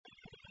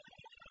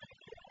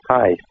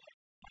Hi,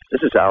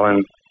 this is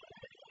Alan,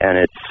 and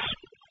it's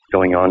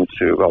going on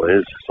to, well, it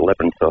is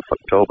 11th of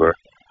October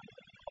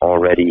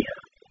already,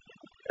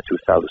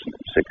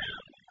 2006.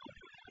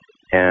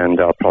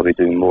 And I'll probably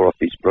do more of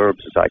these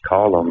blurbs, as I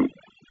call them,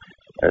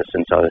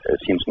 since it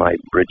seems my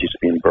bridge is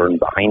being burned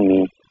behind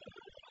me.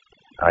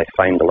 I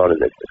find a lot of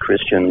the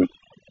Christian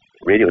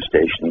radio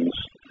stations,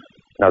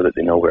 now that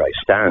they know where I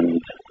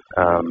stand,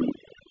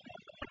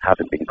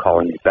 haven't been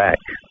calling me back.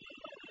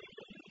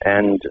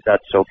 And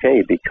that's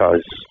okay,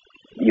 because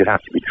you have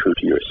to be true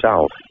to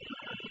yourself,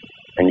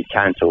 and you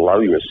can't allow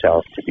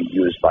yourself to be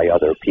used by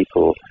other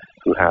people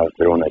who have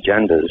their own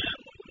agendas.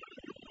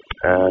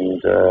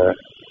 And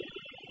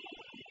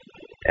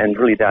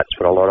really that's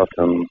what a lot of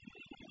them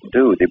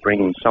do. They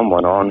bring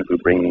someone on who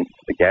bring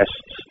the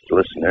guests to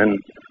listen in,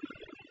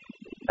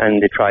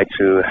 and they try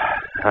to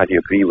have you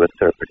agree with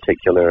their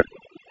particular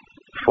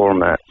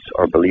formats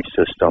or belief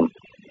system,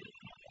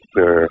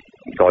 where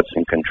God's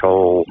in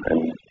control,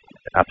 and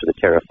after they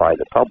terrify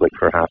the public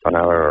for half an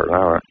hour or an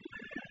hour,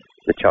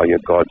 they tell you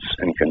God's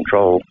in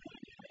control.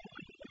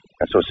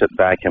 And so sit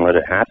back and let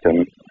it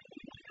happen.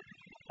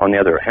 On the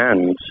other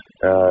hand,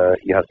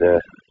 you have the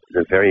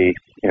very,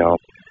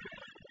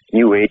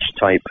 New Age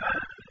type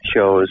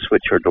shows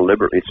which are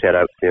deliberately set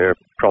out there,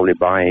 probably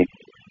by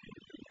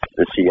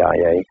the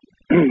CIA,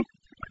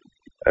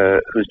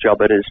 whose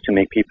job it is to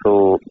make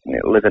people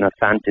live in a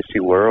fantasy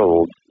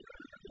world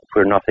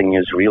where nothing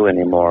is real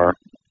anymore.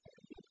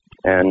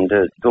 And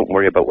don't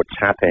worry about what's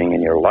happening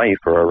in your life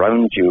or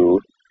around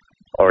you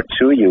or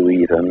to you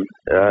even.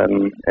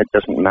 It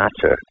doesn't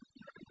matter.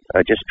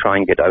 Just try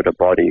and get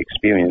out-of-body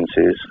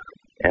experiences,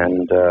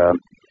 and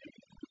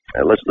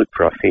let's look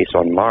for a face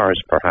on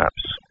Mars,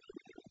 perhaps,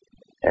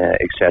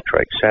 etc.,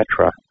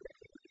 etc.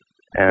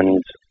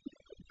 And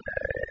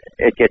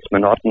it gets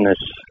monotonous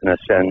in a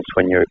sense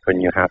when you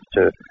have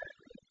to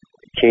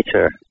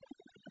cater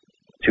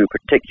to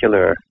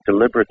particular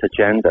deliberate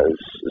agendas.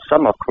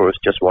 Some, of course,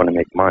 just want to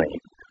make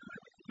money,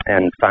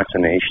 and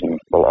fascination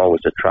will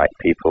always attract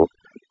people.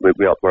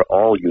 We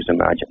all use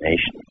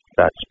imagination.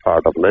 That's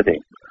part of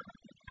living.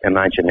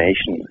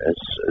 Imagination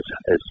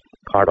is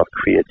part of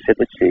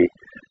creativity,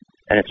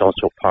 and it's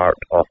also part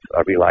of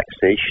a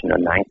relaxation, a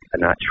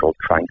natural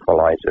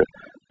tranquilizer.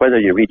 Whether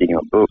you're reading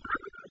a book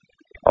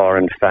or,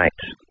 in fact,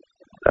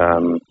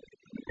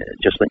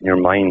 just letting your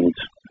mind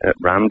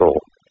ramble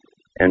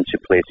into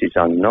places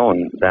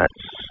unknown,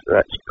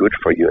 that's good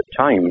for you at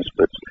times,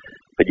 but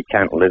you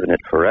can't live in it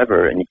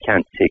forever, and you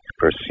can't take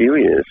for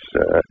serious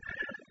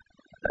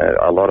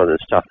a lot of the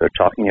stuff they're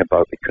talking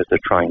about, because they're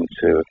trying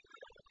to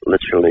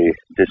literally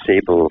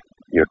disable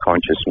your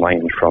conscious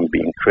mind from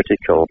being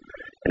critical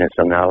in its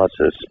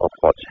analysis of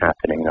what's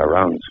happening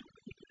around.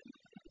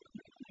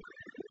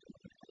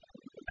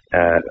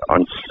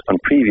 On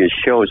previous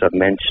shows, I've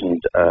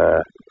mentioned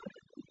a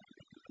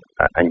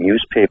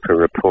newspaper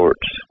report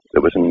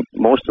that was in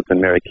most of the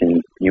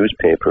American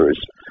newspapers,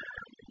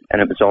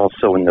 and it was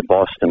also in the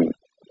Boston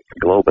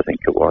Globe, I think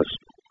it was.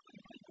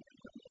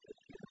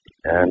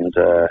 And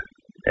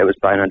it was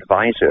by an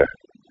advisor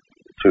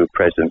to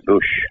President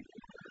Bush,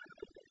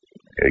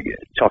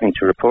 talking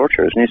to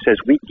reporters, and he says,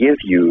 "We give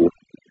you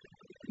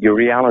your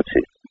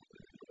reality,"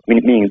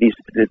 meaning the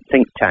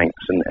think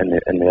tanks and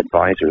the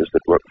advisors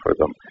that work for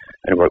them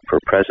and work for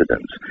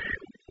presidents.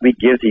 "We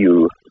give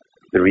you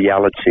the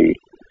reality,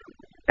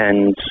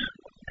 and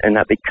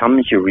that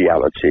becomes your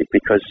reality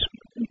because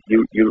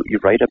you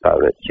write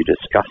about it, you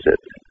discuss it.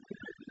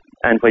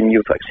 And when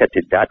you've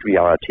accepted that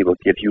reality, we'll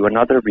give you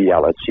another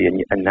reality,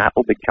 and that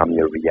will become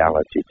your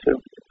reality too."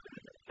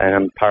 And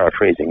I'm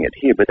paraphrasing it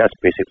here, but that's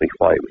basically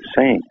what he was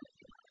saying.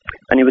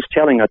 And he was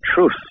telling a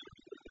truth,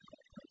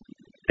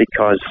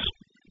 because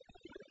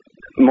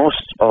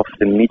most of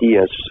the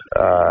media's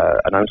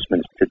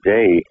announcements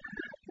today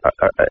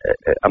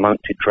amount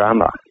to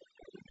drama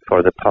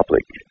for the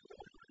public.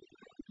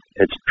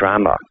 It's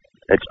drama.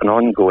 It's an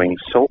ongoing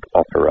soap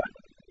opera.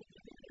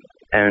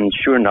 And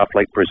sure enough,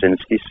 like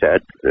Brzezinski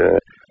said,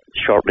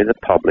 shortly the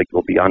public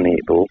will be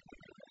unable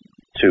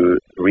to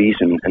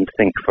reason and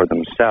think for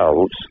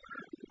themselves.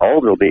 All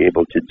they'll be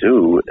able to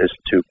do is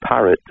to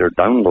parrot their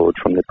download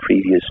from the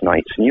previous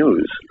night's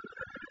news.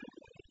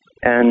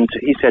 And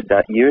he said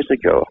that years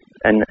ago,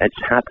 and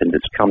it's happened,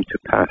 it's come to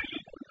pass.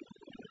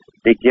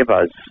 They give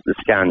us the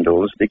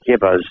scandals, they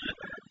give us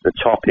the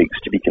topics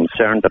to be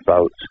concerned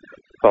about.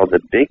 Well,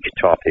 the big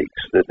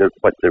topics,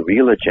 what the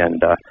real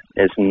agenda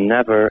is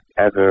never,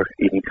 ever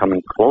even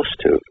coming close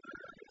to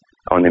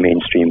on the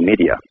mainstream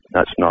media.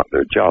 That's not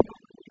their job.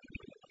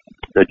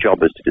 Their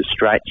job is to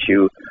distract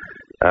you.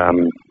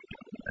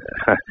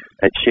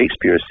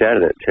 Shakespeare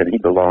said it, and he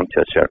belonged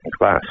to a certain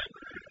class.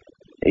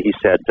 He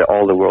said that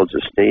all the world's a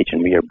stage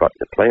and we are but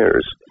the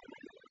players.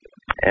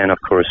 And of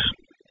course,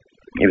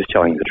 he was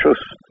telling the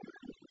truth.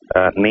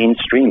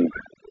 Mainstream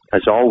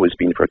has always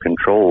been for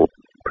control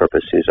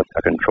purposes,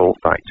 a control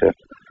factor.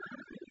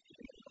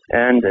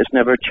 And it's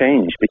never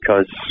changed,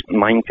 because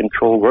mind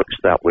control works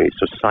that way.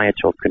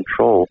 Societal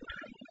control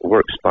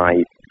works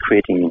by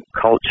creating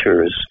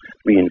cultures,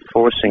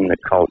 reinforcing the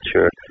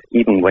culture,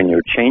 even when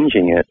you're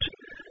changing it,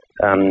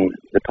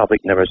 the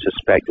public never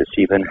suspect it's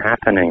even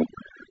happening.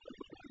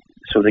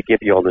 So they give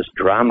you all this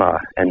drama,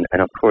 and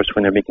of course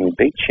when they're making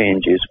big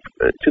changes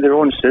to their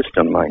own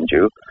system, mind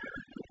you,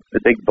 the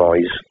big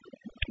boys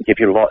give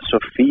you lots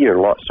of fear,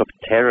 lots of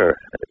terror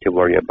to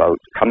worry about,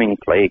 coming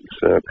plagues,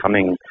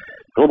 coming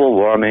global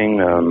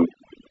warming,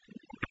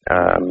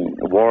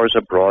 wars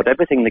abroad,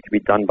 everything that can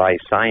be done by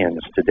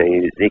science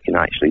today, they can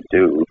actually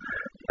do,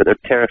 but they're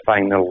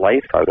terrifying the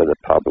life out of the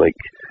public,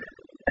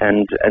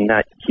 and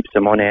that keeps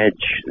them on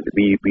edge.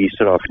 We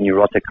sort of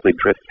neurotically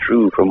drift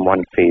through from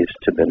one phase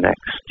to the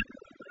next.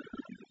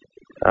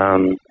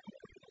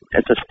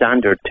 It's a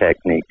standard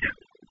technique.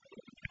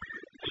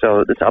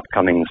 So this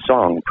upcoming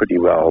song pretty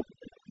well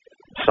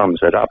sums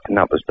it up, and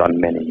that was done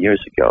many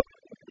years ago.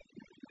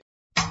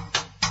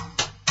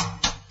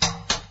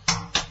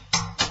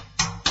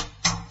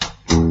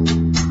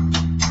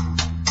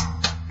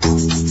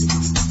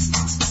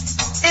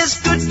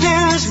 It's Good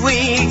News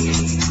Week.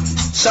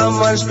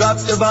 Someone's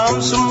dropped a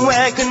bomb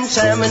somewhere,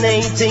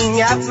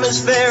 contaminating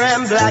atmosphere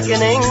and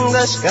blackening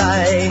the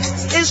sky.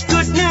 It's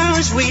Good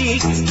News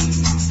Week.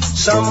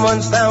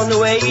 Someone's found a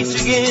way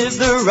to give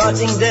the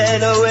rotting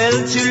dead a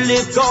will to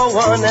live, go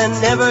on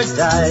and never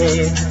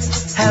die.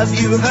 Have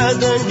you heard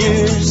the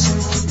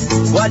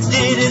news? What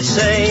did it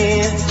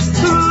say?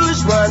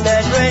 Who's won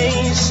that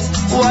race?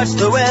 What's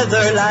the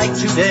weather like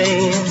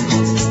today?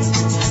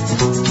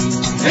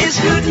 It's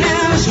Good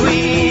News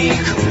Week.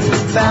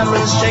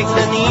 Families check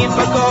the need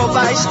for gold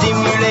by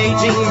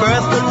stimulating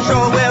birth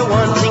control. We're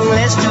wanting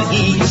less to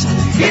eat.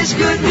 It's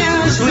Good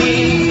News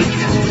Week.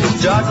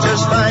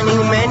 Doctors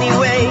finding many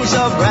ways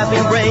of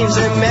wrapping brains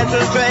in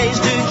metal trays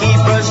to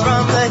keep us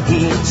from the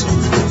heat.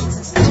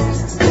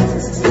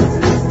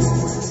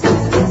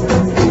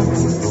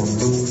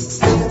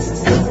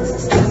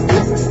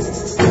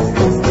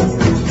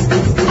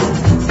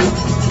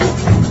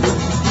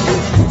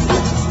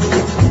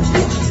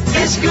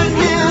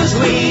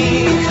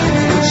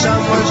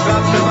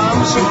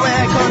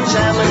 Somewhere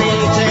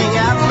contaminating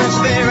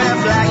atmosphere and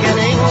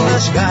blackening the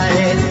sky.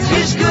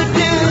 It's Good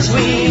News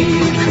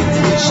Week.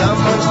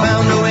 Someone's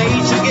found a way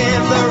to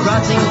give the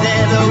rotting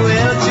dead a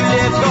will to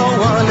live, go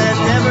on and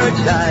never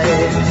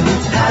die.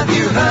 Have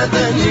you heard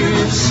the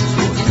news?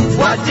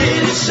 What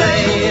did it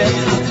say?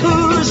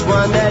 Who's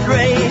won that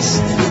race?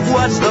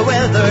 What's the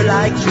weather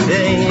like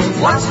today?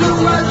 What's the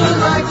weather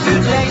like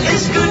today?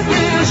 It's Good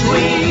News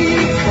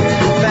Week.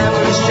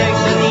 Families check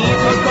the need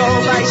for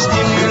gold by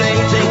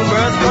stimulating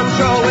birth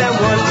control. We're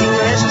wanting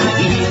less to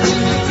eat.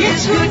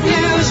 It's Good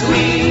News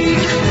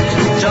Week.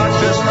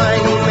 Doctors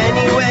finding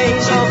many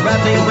ways of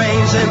wrapping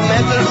brains in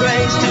metal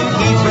trays to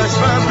keep us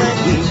from the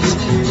heat.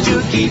 To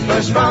keep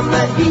us from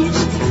the heat.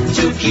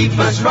 To keep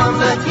us from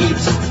the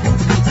heat.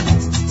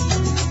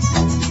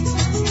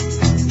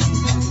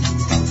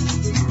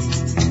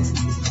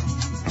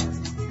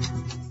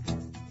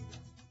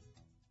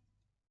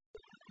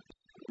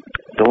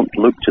 Don't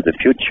look to the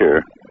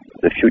future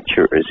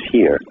is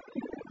here,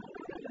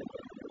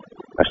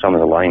 are some of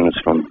the lines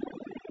from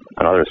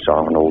another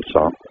song, an old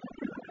song.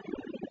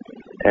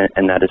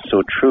 And that is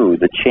so true.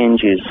 The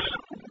changes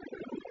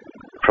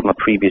from a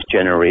previous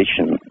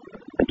generation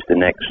into the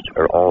next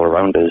are all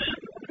around us.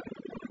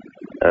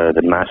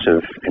 The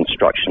massive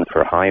construction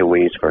for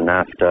highways, for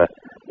NAFTA,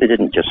 they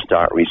didn't just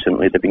start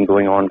recently, they've been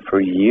going on for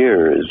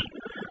years,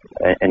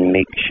 and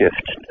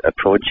makeshift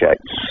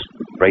projects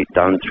right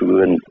down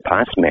through and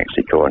past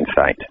Mexico, in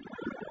fact.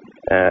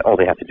 All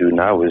they have to do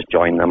now is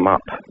join them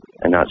up,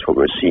 and that's what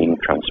we're seeing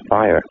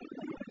transpire.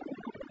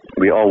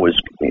 We always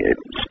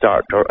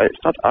start, or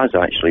it's not us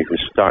actually who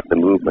start the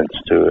movements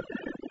to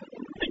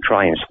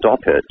try and stop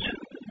it,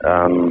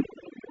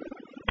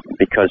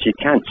 because you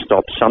can't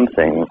stop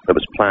something that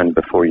was planned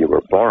before you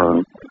were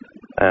born,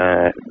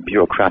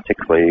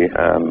 bureaucratically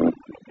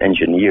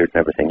engineered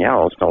and everything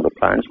else, and all the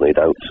plans laid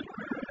out.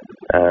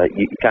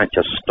 You can't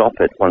just stop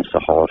it once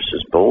the horse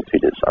is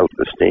bolted, it's out of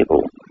the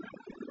stable.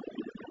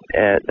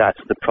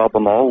 That's the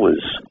problem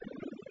always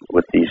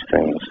with these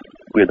things.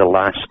 We're the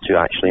last to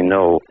actually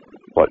know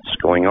what's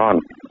going on.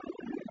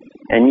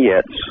 And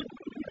yet,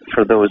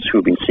 for those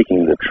who've been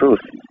seeking the truth,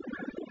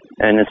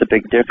 and there's a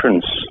big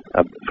difference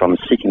from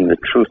seeking the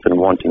truth and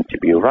wanting to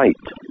be right.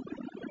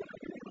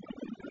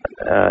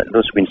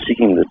 Those who've been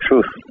seeking the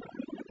truth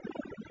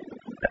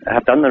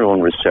have done their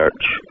own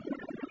research.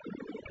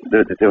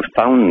 They've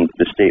found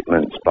the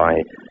statements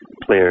by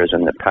players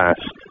in the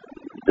past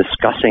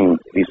discussing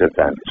these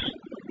events.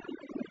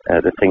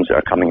 The things that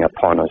are coming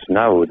upon us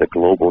now, the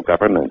global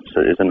governments,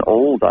 is an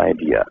old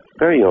idea,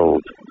 very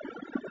old.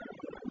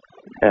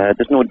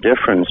 There's no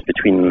difference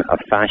between a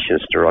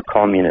fascist or a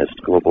communist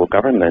global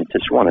government.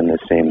 It's one and the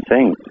same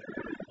thing.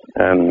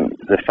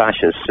 The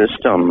fascist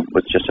system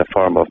was just a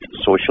form of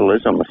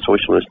socialism, a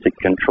socialistic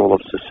control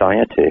of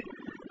society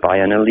by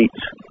an elite.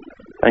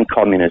 And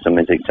communism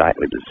is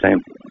exactly the same.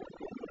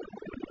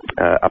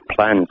 A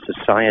planned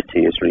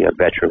society is really a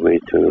better way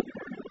to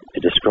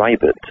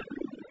describe it.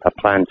 A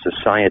planned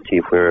society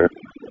where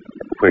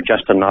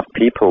just enough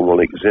people will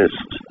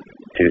exist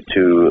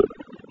to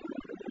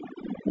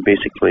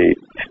basically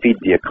feed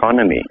the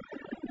economy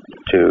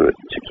to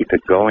keep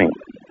it going.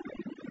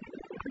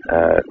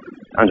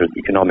 Under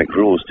economic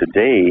rules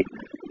today,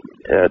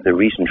 the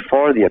reason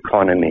for the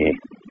economy,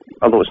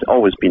 although it's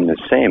always been the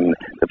same,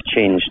 they've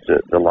changed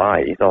the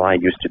lie. The lie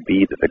used to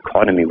be that the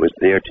economy was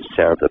there to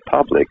serve the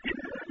public,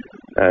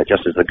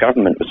 just as the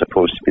government was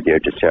supposed to be there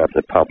to serve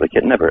the public.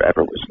 It never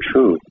ever was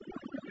true.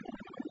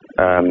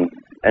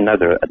 And now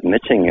they're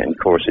admitting in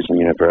courses in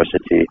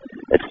university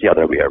it's the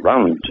other way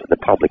around. The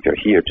public are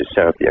here to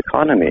serve the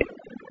economy,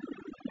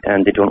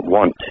 and they don't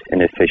want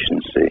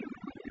inefficiency.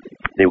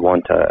 They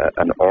want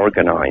an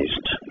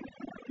organized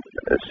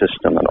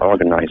system, an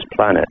organized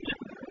planet,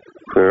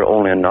 where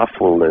only enough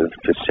will live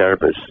to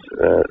service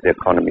the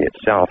economy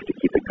itself, to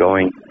keep it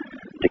going,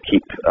 to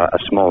keep a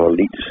small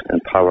elite in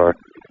power,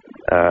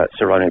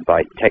 surrounded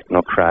by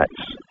technocrats,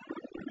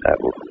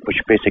 which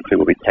basically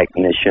will be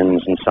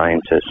technicians and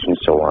scientists and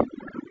so on.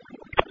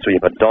 So you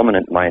have a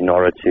dominant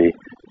minority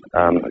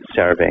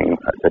serving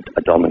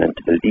a dominant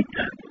elite,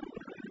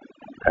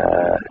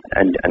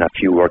 and a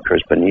few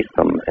workers beneath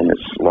them in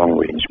this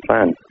long-range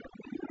plan.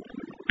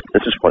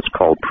 This is what's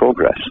called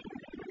progress.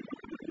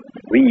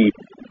 We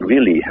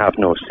really have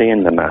no say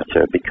in the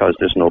matter because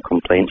there's no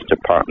complaints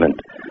department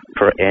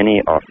for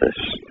any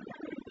office.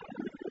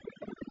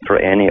 For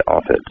any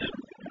of it.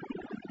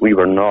 We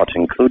were not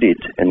included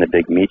in the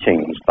big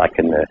meetings back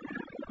in the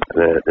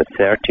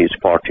 30s,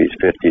 40s,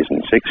 50s,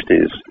 and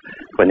 60s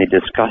when they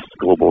discussed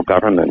global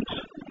government,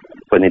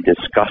 when they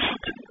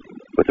discussed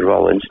with the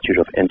Royal Institute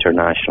of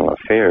International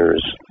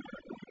Affairs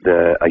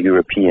a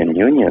European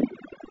Union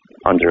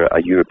under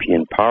a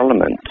European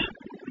Parliament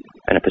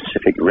and a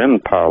Pacific Rim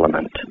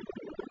Parliament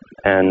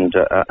and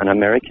an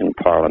American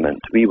Parliament.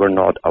 We were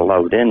not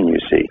allowed in, you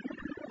see.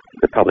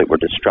 The public were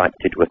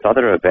distracted with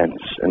other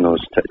events in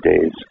those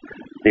days.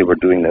 They were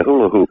doing the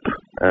hula hoop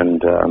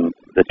and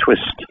the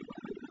twist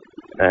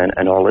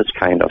and all this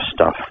kind of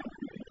stuff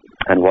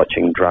and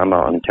watching drama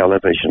on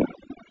television.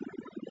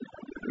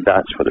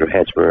 That's what their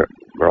heads were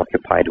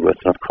occupied with.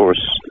 And of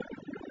course,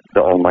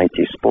 the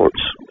almighty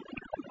sports.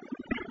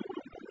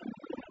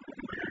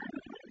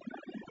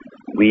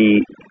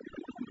 We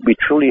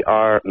truly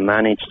are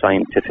managed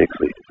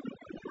scientifically.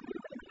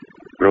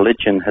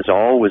 Religion has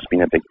always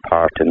been a big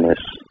part in this.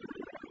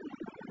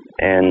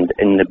 And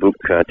in the book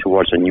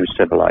Towards a New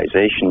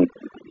Civilization,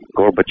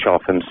 Gorbachev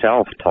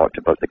himself talked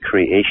about the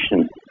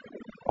creation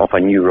of a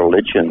new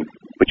religion,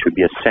 which would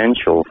be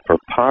essential for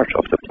part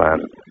of the plan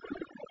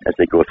as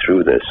they go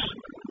through this.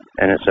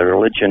 And it's a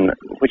religion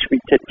which we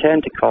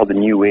tend to call the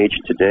New Age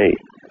today.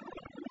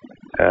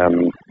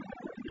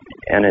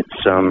 And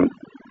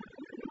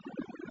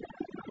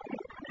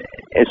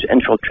it's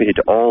infiltrated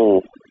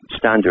all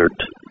standard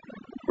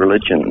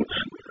religions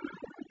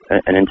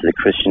and into the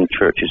Christian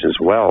churches as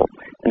well.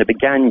 And it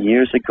began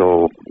years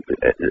ago,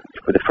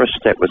 where the first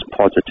step was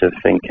positive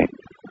thinking.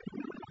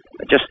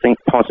 Just think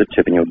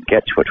positive and you'll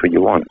get what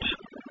you want.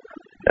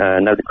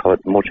 Now they call it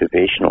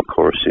motivational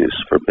courses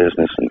for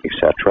business and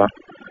etc.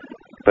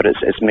 But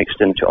it's mixed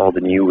into all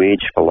the New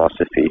Age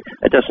philosophy.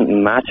 It doesn't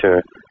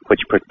matter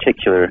which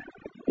particular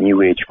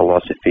New Age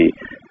philosophy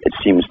it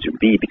seems to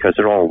be, because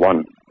they're all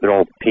one. They're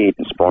all paid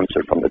and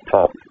sponsored from the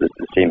top, the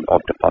same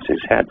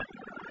octopus's head.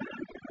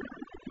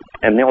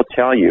 And they'll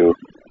tell you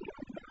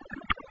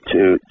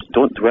to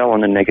don't dwell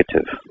on the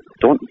negative.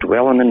 Don't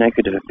dwell on the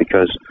negative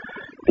because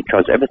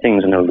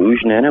everything's an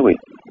illusion anyway.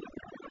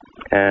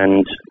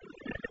 And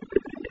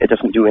it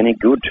doesn't do any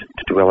good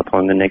to dwell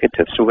upon the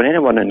negative. So when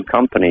anyone in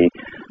company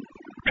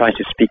tries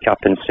to speak up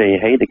and say,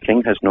 hey, the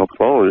king has no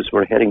clothes,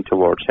 we're heading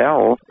towards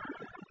hell,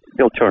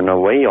 they'll turn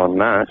away en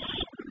masse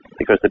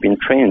because they've been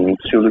trained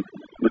to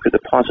look at the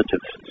positive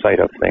side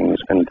of things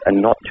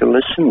and not to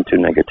listen to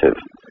negative.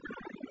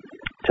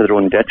 To their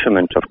own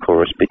detriment, of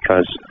course,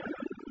 because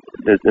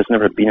there's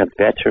never been a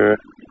better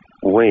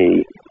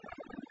way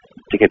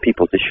to get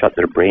people to shut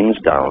their brains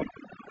down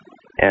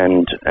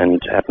and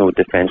have no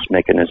defense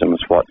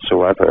mechanisms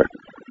whatsoever.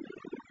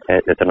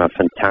 They've done a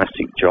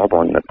fantastic job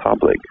on the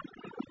public.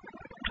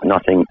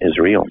 Nothing is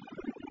real.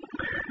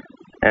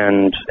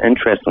 And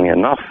interestingly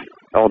enough,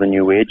 all the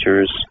New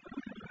Agers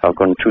have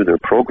gone through their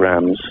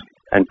programs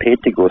and paid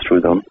to go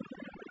through them.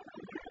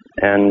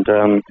 And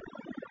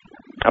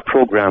a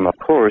program, of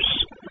course,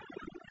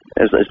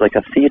 is like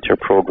a theater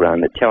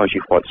program that tells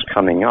you what's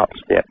coming up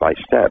step by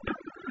step.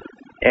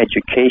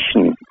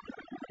 Education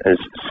is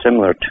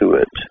similar to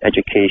it.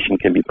 Education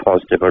can be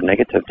positive or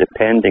negative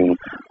depending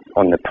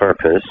on the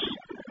purpose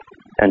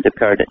and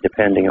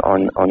depending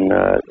on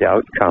the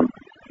outcome.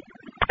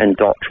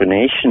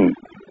 Indoctrination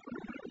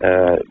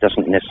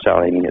doesn't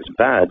necessarily mean it's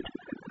bad.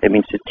 It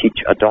means to teach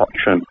a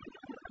doctrine.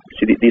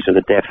 See, these are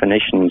the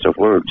definitions of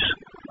words.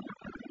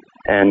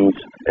 And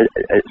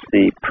it's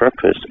the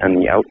purpose and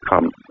the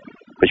outcome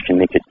which can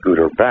make it good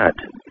or bad,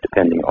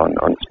 depending on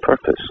its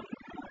purpose.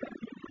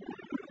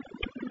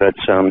 But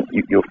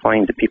you'll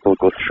find that people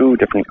go through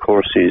different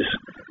courses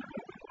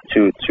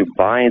to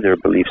buy their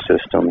belief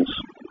systems,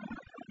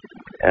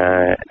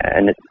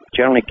 and it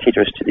generally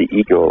caters to the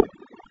ego.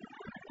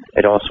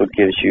 It also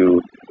gives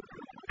you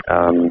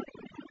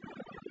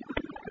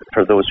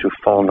for those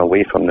who've fallen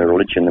away from the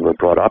religion they were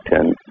brought up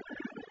in,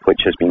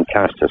 which has been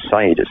cast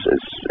aside,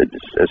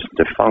 is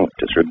defunct,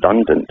 is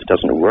redundant,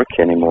 doesn't work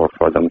anymore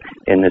for them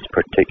in this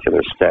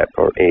particular step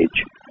or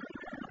age.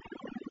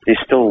 They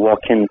still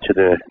walk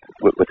into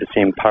with the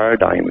same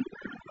paradigm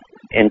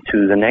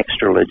into the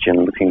next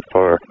religion, looking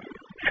for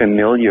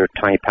familiar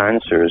type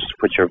answers,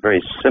 which are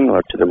very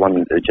similar to the one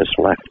that they just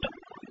left.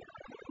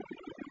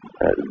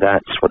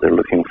 That's what they're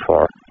looking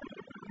for.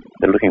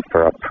 They're looking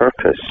for a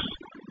purpose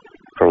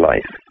for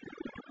life.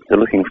 They're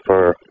looking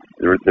for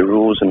the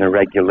rules and the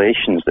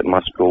regulations that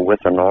must go with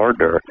an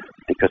order,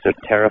 because they're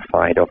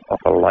terrified of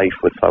a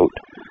life without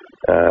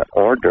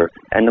order.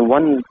 And the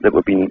one that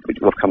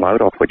we've come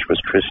out of, which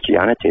was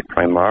Christianity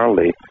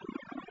primarily,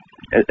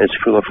 is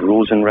full of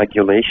rules and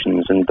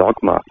regulations and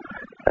dogma.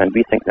 And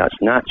we think that's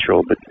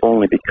natural, but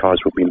only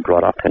because we've been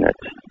brought up in it.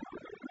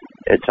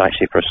 It's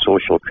actually for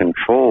social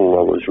control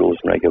all those rules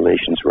and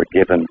regulations were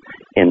given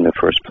in the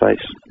first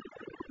place.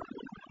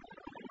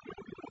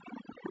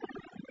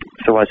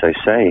 So as I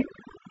say,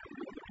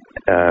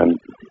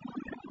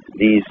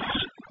 these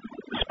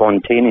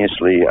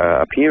spontaneously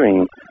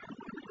appearing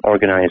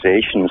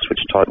organizations which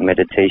taught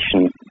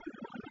meditation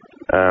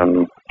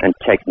and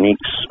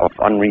techniques of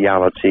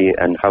unreality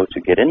and how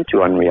to get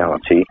into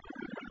unreality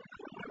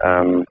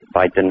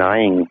by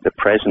denying the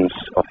presence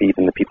of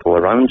even the people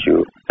around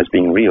you as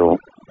being real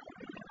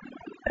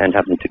and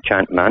having to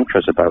chant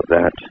mantras about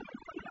that,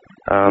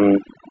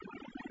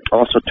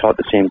 also taught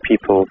the same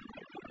people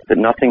that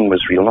nothing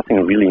was real,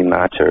 nothing really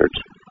mattered,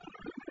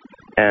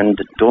 and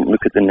don't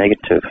look at the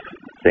negative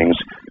things.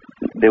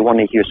 They want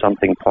to hear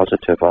something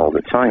positive all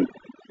the time.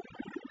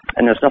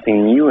 And there's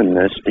nothing new in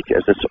this,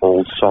 because this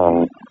old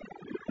song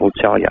will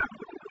tell you.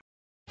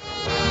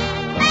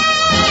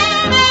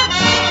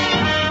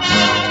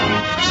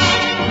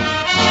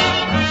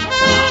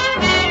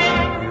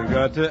 You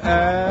got to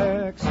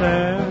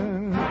accentuate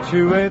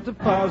the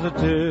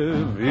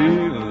positive,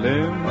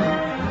 eliminate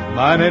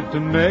the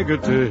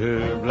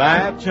negative,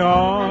 latch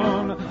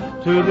on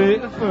to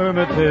the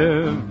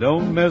affirmative,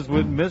 don't mess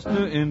with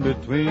Mr.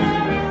 In-Between.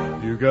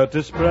 You got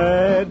to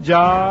spread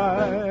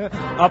joy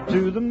up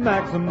to the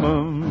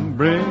maximum,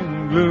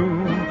 bring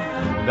gloom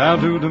down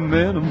to the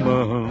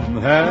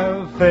minimum,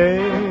 have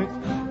faith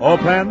or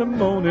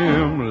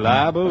pandemonium,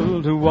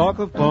 liable to walk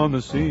upon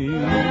the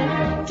scene.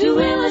 To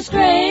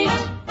illustrate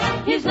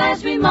his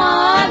last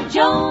remark,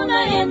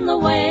 Jonah in the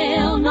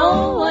whale,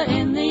 Noah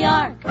in the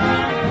ark.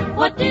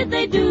 What did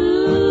they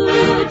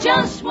do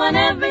just when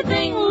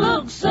everything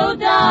looked so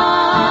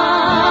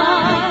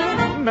dark?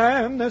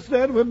 Man, they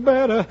said we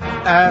better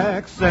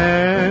accentuate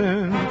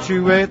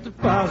the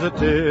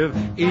positive,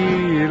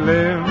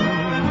 eliminate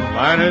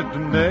the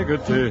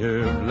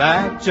negative,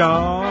 latch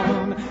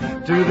on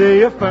to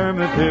the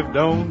affirmative,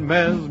 don't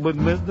mess with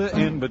Mr.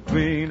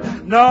 In-Between.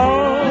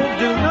 No,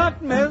 do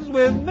not mess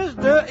with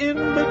Mr.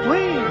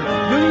 In-Between.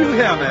 Do you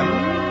hear me?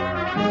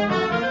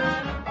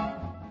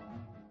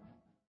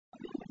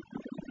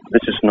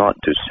 This is not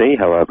to say,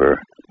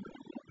 however,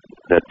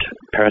 that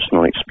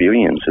personal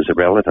experience is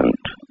irrelevant.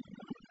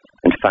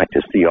 In fact,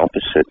 it's the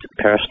opposite.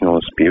 Personal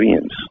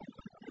experience,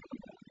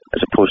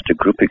 as opposed to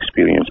group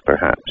experience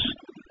perhaps,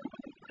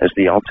 is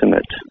the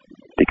ultimate,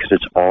 because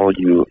it's all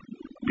you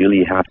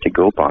really have to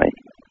go by.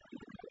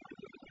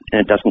 And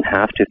it doesn't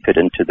have to fit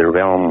into the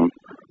realm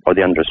or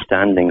the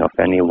understanding of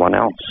anyone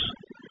else.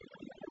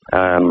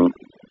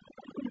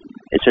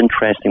 It's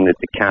interesting that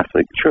the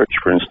Catholic Church,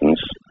 for instance,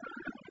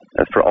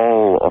 for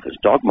all of its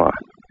dogma,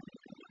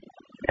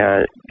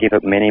 gave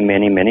up many,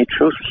 many, many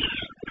truths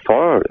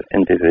for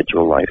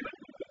individual life.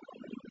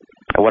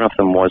 One of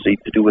them was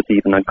to do with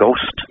even a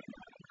ghost.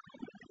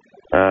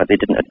 They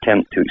didn't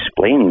attempt to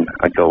explain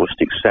a ghost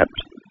except,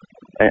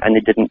 and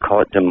they didn't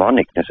call it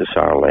demonic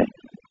necessarily.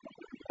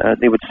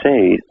 They would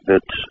say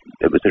that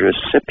it was the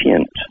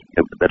recipient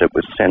that it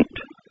was sent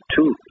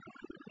to,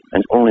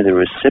 and only the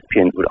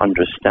recipient would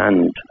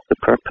understand the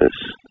purpose.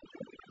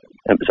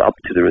 It was up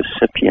to the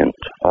recipient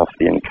of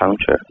the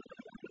encounter.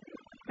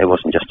 It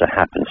wasn't just a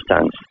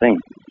happenstance thing.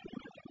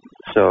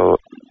 So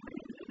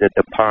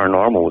the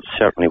paranormal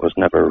certainly was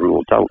never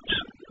ruled out.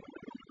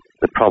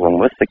 The problem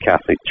with the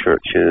Catholic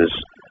Church is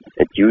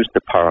it used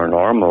the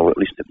paranormal, at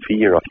least the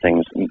fear of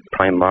things,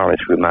 primarily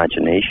through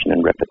imagination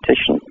and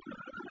repetition,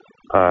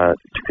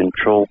 to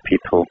control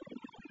people,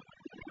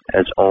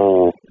 as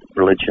all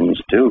religions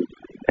do,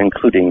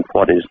 including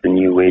what is the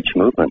New Age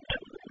movement.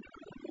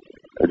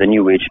 The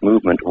New Age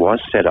movement was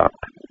set up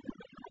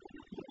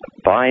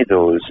by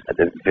those at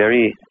the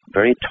very,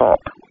 very top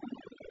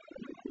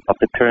of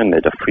the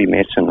pyramid of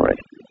Freemasonry.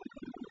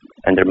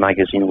 And their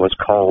magazine was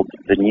called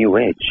The New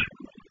Age.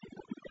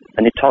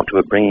 And they talked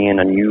about bringing in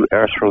a new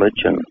earth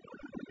religion,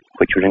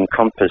 which would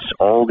encompass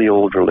all the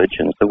old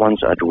religions, the ones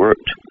that had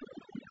worked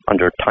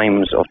under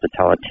times of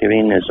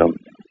totalitarianism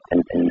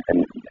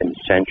in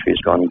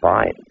centuries gone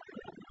by,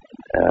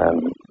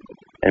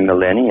 and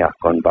millennia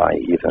gone by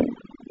even.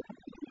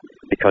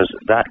 Because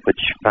that which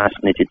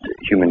fascinated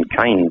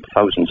humankind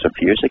thousands of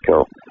years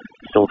ago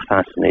still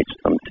fascinates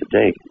them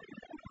today.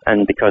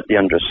 because they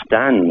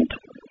understand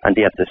and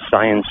they have the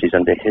sciences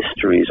and the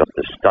histories of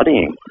the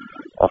studying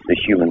of the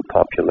human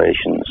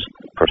populations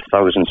for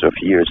thousands of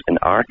years in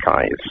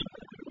archives,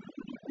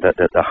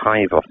 the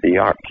hive of the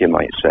ark, you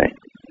might say,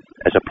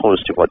 as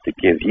opposed to what they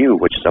give you,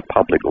 which is a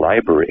public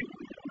library.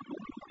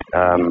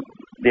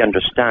 They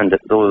understand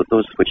that those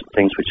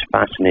things which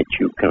fascinate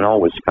you can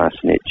always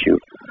fascinate you.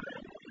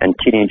 And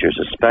teenagers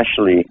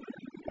especially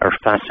are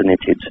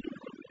fascinated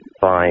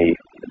by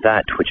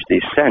that which they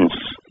sense,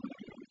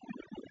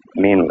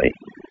 mainly,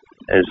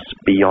 is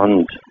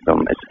beyond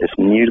them. It's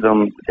near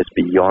them, it's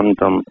beyond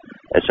them,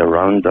 it's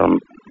around them.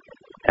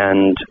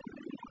 And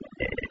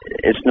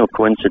it's no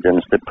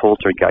coincidence that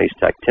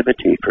poltergeist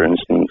activity, for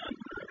instance,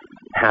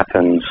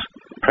 happens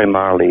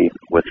primarily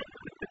with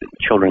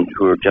children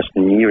who are just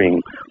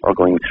nearing or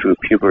going through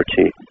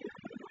puberty,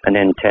 and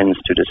then tends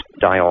to just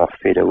die off,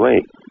 fade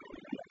away.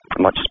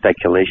 Much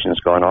speculation has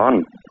gone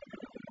on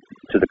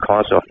to the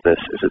cause of this.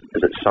 Is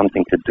it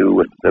something to do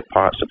with the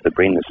parts of the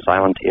brain, the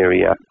silent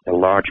area, a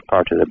large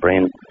part of the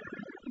brain,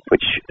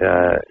 which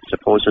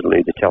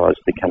supposedly they tell us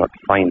they cannot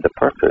find the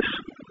purpose.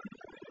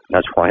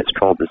 That's why it's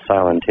called the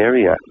silent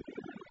area.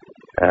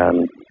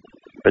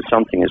 But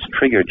something is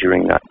triggered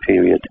during that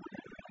period.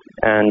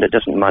 And it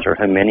doesn't matter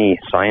how many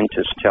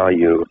scientists tell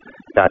you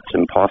that's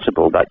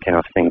impossible, that kind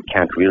of thing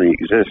can't really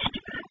exist.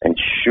 And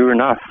sure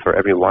enough, for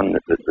every one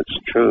that's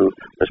true,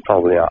 there's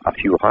probably a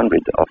few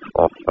hundred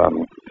of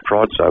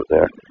frauds out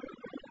there.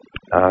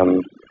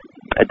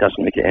 It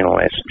doesn't make it any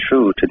less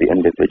true to the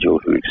individual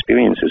who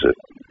experiences it.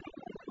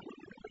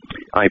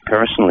 I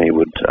personally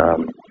would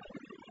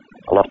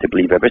love to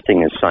believe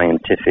everything is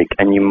scientific,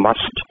 and you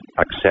must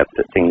accept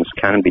that things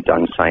can be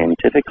done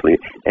scientifically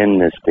in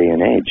this day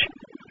and age.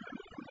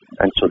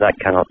 And so that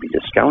cannot be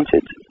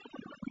discounted.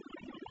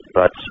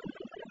 But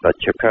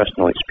your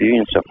personal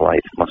experience of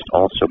life must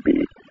also be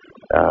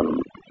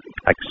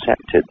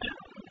accepted,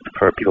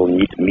 for people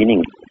need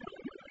meaning.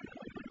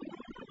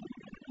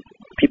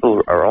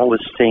 People are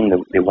always saying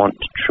that they want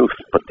truth,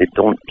 but they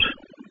don't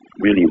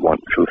really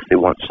want truth. They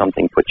want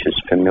something which is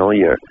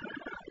familiar.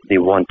 They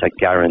want a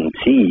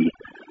guarantee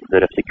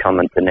that if they come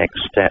at the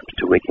next step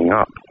to waking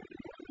up,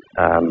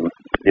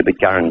 they'll be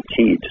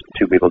guaranteed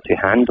to be able to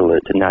handle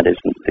it, and that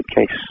isn't the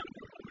case.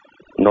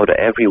 Not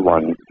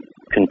everyone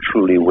can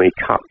truly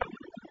wake up.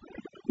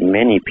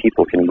 Many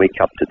people can wake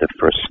up to the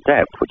first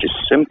step, which is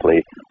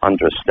simply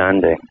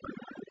understanding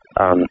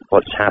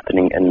what's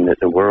happening in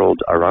the world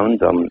around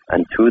them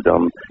and to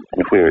them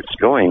and where it's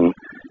going,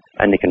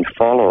 and they can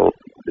follow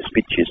the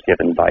speeches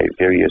given by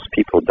various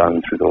people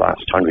down through the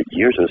last 100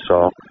 years or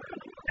so,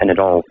 and it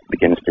all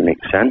begins to make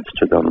sense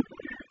to them.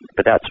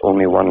 But that's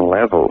only one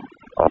level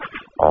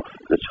of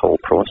this whole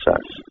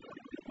process.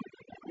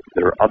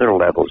 There are other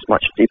levels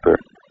much deeper,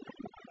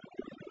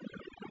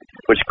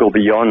 which go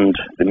beyond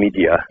the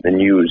media, the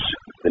news,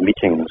 the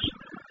meetings,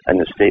 and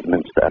the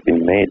statements that have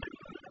been made,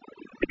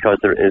 because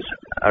there is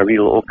a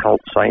real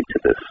occult side to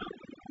this,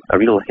 a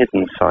real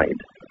hidden side,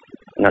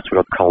 and that's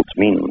what occult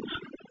means.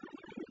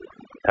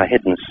 A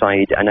hidden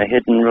side and a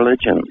hidden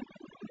religion,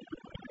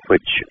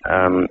 which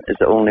is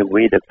the only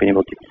way they've been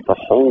able to keep a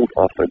hold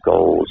of their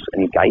goals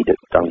and guide it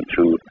down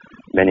through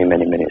many,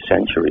 many, many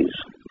centuries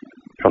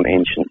from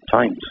ancient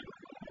times.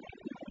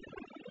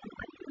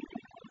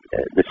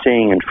 The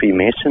saying in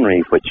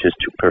Freemasonry, which is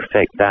to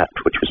perfect that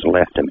which was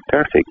left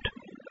imperfect,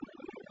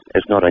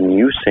 is not a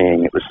new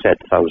saying. It was said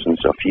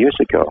thousands of years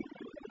ago.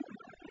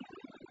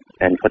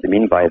 And what they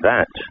mean by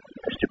that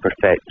is to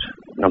perfect,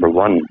 number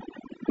one,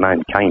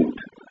 mankind.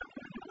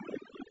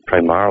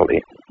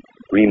 Primarily,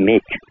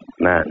 remake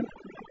man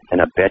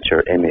in a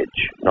better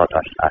image, not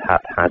a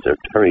haphazard,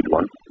 hurried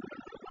one.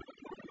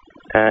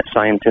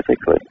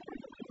 Scientifically,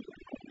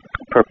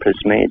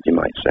 purpose-made, you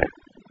might say.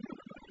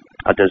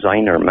 A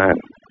designer man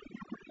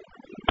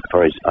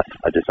for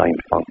a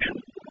designed function.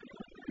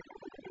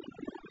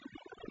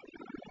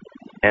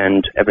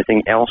 And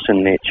everything else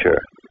in nature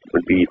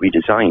would be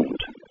redesigned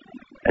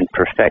and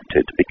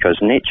perfected, because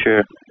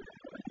nature,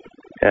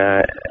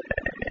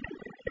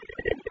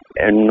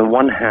 on the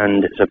one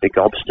hand, is a big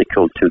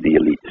obstacle to the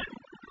elite.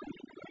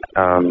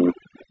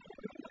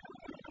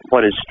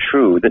 What is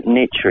true, that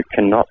nature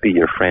cannot be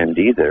your friend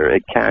either.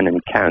 It can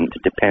and can't.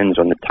 It depends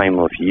on the time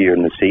of year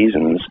and the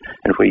seasons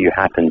and where you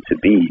happen to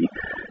be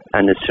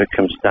and the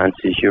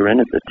circumstances you're in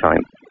at the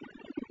time.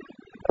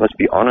 Let's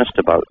be honest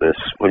about this.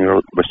 When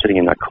we're sitting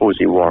in a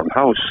cozy, warm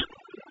house,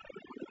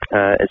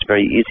 it's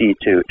very easy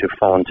to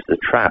fall into the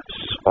traps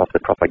of the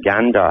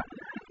propaganda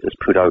that's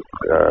put out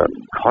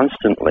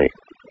constantly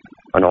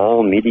on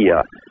all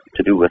media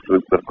to do with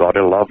we've got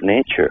to love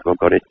nature, we've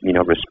got to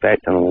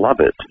respect and love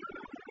it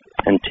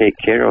and take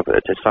care of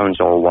it. It sounds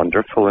all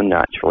wonderful and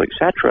natural,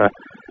 etc.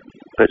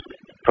 But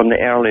from the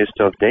earliest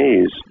of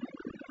days,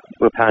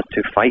 we've had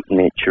to fight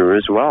nature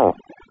as well.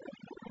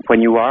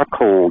 When you are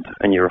cold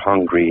and you're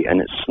hungry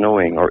and it's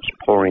snowing or it's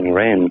pouring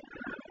rain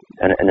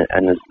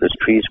and there's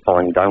trees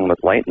falling down with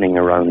lightning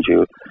around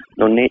you,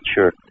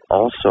 nature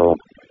also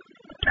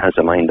has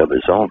a mind of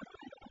its own.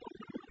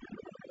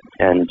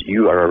 And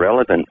you are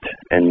irrelevant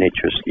in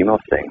nature's scheme of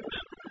things.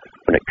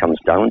 when it comes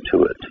down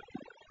to it.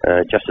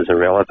 Just as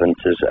irrelevant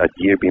as a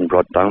deer being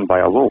brought down by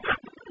a wolf.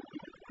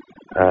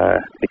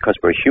 Because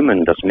we're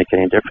human doesn't make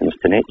any difference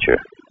to nature.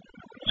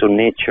 So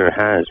nature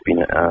has been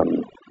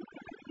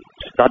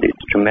studied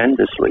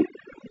tremendously.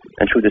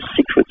 And through the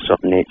secrets of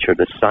nature,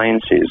 the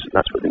sciences,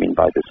 that's what they mean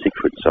by the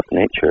secrets of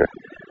nature,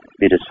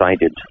 they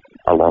decided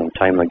a long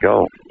time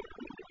ago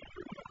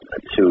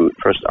to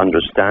first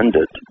understand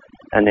it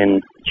and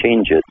then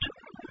change it.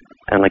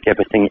 And like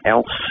everything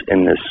else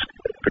in this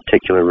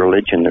particular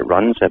religion that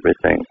runs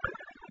everything,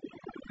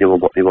 they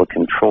will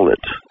control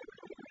it.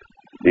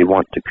 They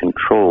want to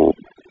control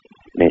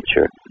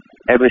nature.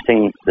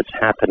 Everything that's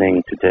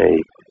happening today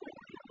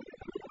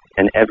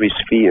in every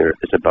sphere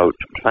is about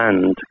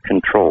planned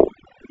control.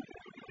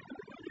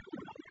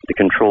 The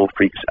control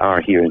freaks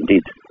are here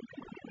indeed.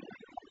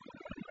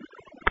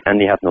 And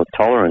they have no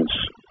tolerance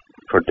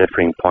for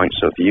differing points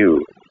of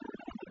view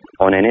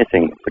on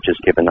anything which is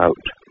given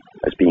out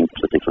as being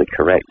politically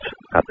correct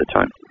at the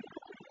time.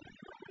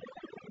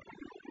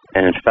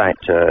 And in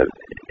fact,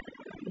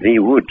 they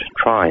would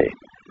try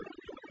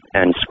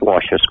and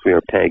squash a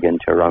square peg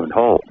into a round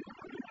hole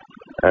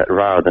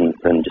rather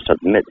than just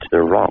admit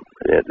they're wrong.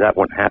 That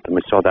won't happen.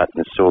 We saw that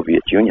in the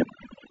Soviet Union.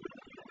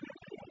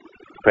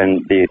 When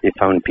they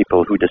found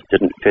people who just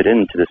didn't fit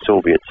into the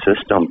Soviet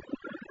system,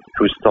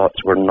 whose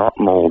thoughts were not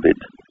molded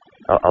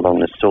along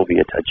the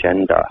Soviet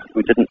agenda,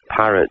 who didn't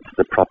parrot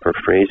the proper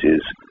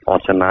phrases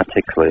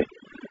automatically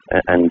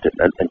and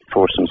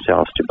force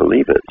themselves to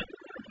believe it.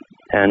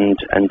 And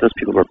those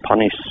people were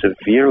punished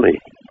severely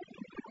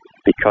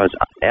because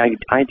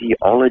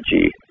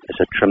ideology is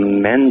a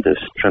tremendous,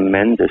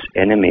 tremendous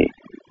enemy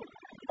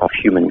of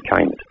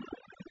humankind.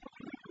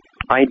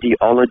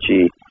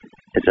 Ideology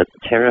is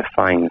a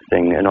terrifying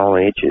thing in all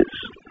ages.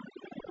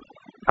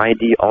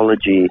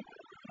 Ideology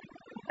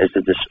is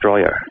the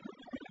destroyer.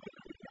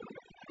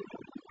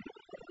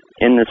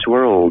 In this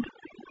world,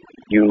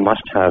 you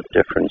must have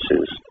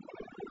differences.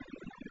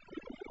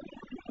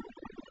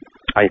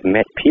 I've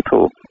met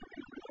people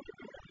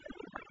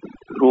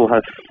who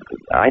have,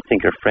 I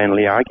think, are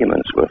friendly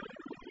arguments with.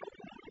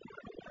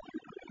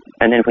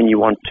 And then when you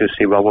want to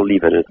say, well, we'll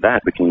leave it at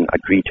that, we can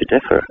agree to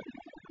differ,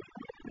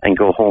 and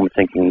go home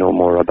thinking no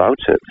more about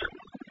it,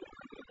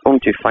 only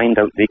to find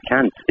out they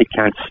can't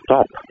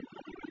stop.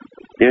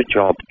 Their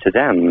job to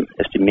them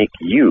is to make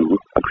you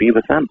agree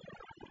with them.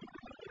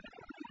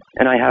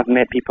 And I have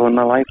met people in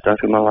my life, down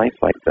through my life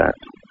like that.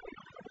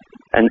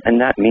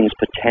 And that means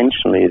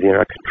potentially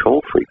they're a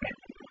control freak.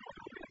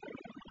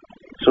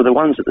 So the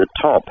ones at the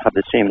top have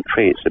the same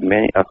traits of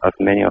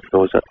many of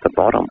those at the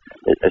bottom.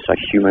 It's a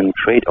human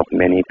trait of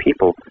many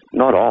people.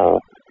 Not all,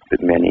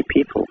 but many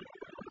people.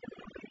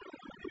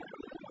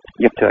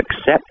 You have to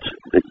accept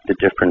the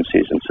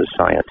differences in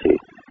society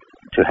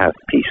to have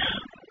peace.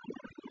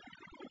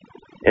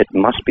 It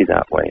must be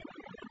that way.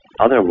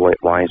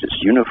 Otherwise,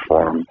 it's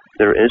uniform.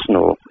 There is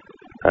no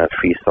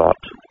free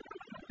thought.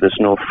 There's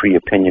no free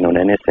opinion on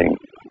anything.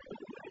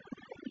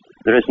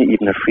 There isn't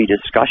even a free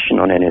discussion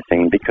on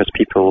anything because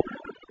people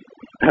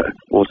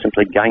will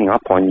simply gang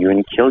up on you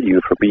and kill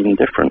you for being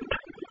different.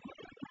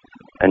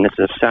 And this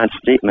is a sad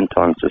statement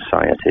on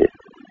society.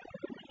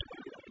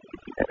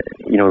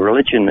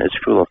 Religion is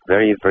full of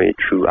very, very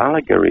true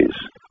allegories.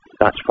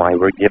 That's why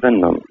we're given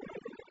them.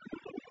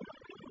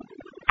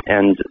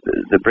 And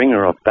the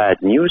bringer of bad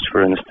news,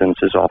 for instance,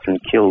 is often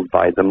killed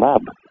by the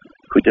mob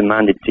who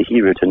demanded to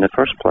hear it in the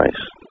first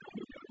place.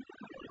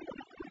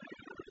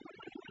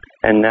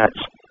 And that's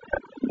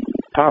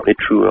partly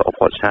true of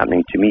what's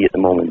happening to me at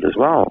the moment as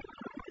well.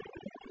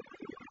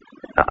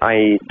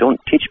 I don't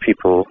teach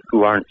people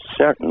who aren't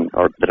certain,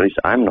 or at least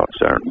I'm not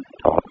certain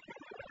of,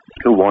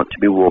 who want to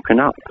be woken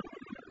up.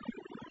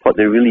 What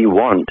they really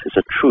want is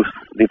a truth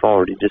they've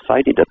already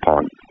decided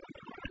upon.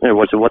 In other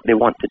words, what they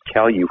want to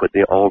tell you what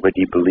they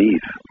already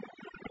believe.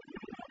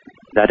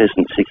 That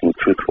isn't seeking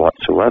truth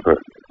whatsoever.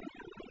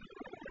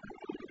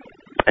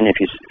 And if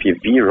you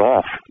veer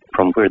off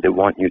from where they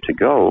want you to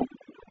go,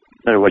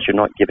 in other words, you're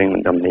not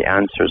giving them the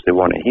answers they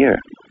want to hear,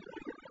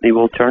 they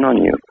will turn on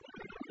you.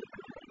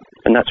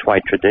 And that's why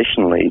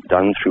traditionally,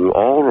 done through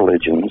all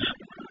religions,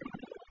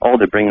 all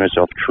the bringers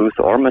of truth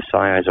or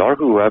messiahs or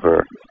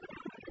whoever,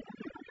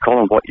 call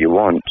them what you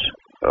want,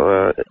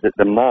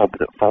 the mob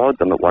that followed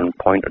them at one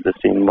point are the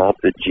same mob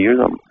that jeer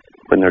them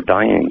when they're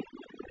dying.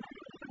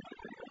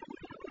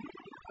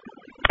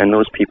 And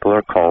those people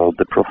are called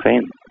the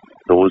profane,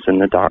 those in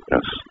the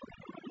darkness.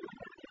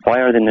 Why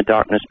are they in the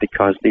darkness?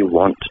 Because they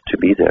want to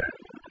be there.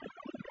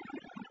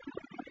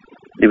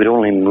 They would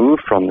only move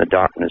from the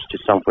darkness to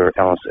somewhere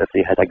else if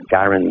they had a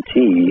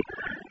guarantee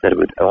that it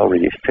would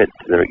already fit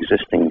their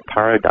existing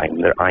paradigm,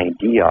 their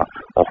idea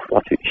of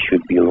what it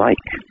should be like.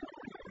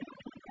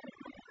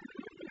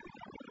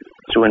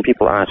 So when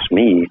people ask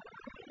me,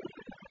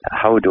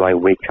 how do I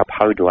wake up,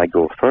 how do I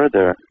go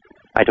further,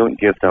 I don't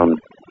give them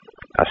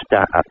a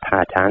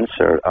pat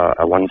answer,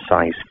 a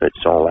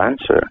one-size-fits-all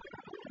answer.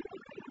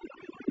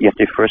 You have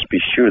to first be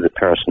sure the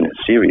person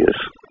is serious.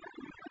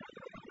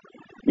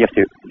 You have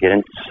to get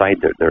inside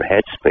their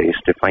headspace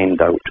to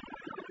find out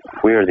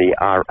where they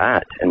are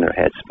at in their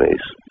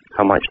headspace.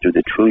 How much do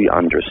they truly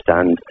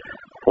understand?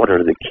 What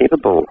are they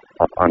capable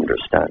of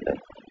understanding?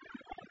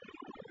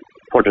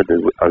 What are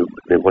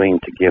they willing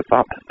to give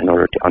up in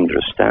order to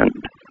understand?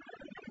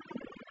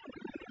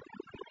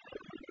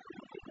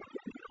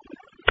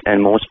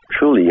 And most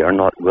truly are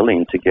not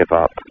willing to give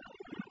up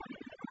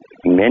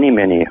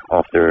many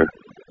of their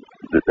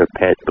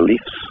pet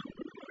beliefs.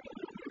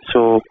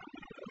 So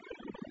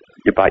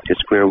you're back to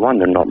square one.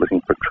 They're not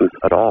looking for truth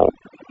at all.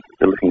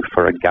 They're looking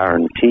for a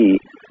guarantee.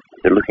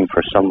 They're looking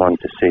for someone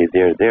to say,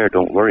 there,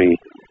 don't worry,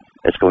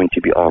 it's going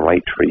to be all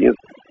right for you.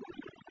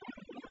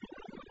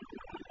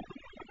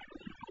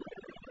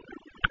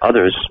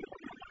 Others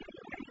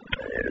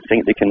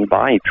think they can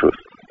buy truth.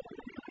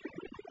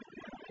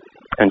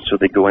 And so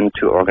they go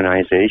into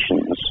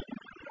organizations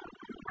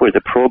where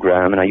the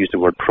program, and I use the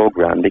word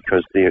program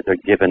because they're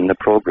given the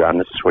program,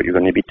 this is what you're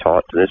going to be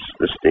taught, this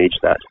stage,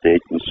 that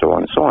stage, and so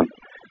on and so on.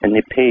 And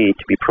they pay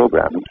to be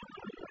programmed.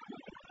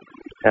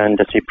 And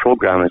to say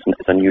program is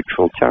a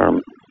neutral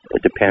term.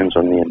 It depends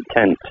on the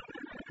intent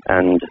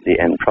and the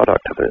end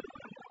product of it.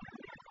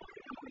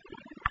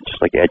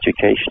 Just like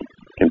education,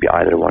 it can be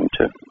either one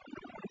too.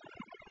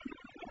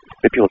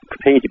 But people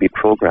pay to be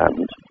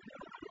programmed.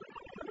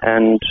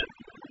 And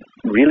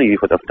really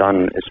what they've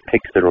done is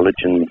pick the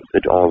religion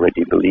that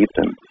already believed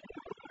in.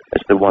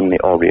 It's the one they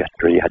already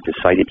had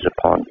decided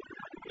upon.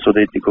 So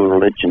they go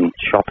religion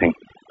shopping.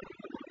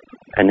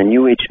 And the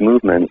New Age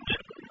movement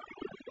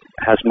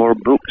has more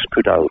books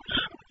put out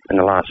in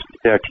the last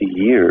 30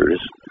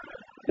 years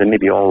than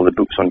maybe all the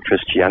books on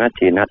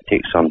Christianity, and that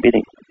takes some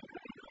beating.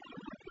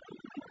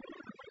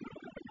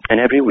 And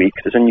every week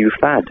there's a new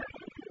fad,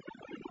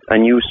 a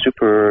new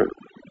super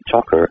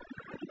talker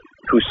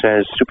who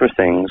says super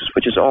things,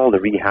 which is all the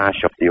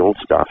rehash of the old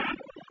stuff,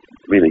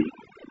 really.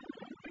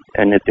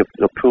 And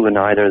they'll pull in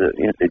either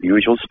the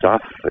usual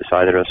stuff. It's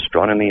either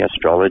astronomy,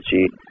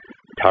 astrology,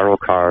 tarot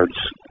cards,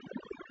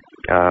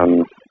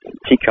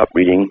 teacup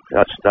reading.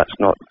 That's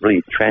not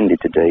really trendy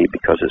today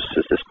because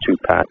it's just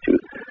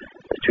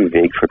too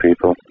vague for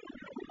people.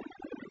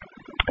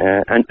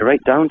 And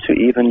right down to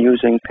even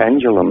using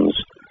pendulums.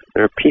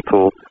 There are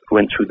people who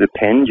went through the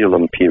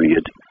pendulum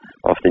period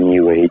of the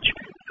New Age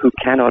who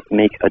cannot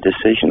make a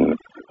decision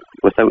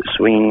without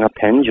swinging a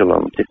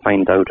pendulum to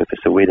find out if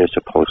it's the way they're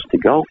supposed to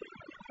go.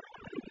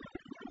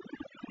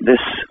 This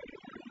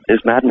is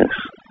madness.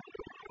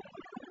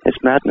 It's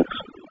madness.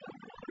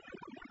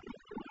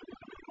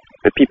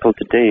 The people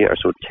today are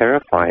so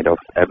terrified of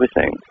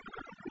everything.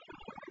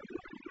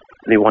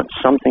 They want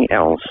something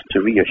else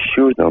to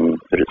reassure them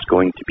that it's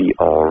going to be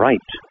all right,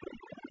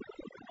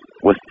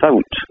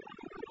 without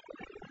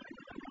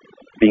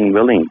being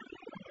willing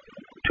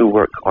to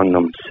work on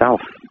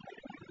themselves.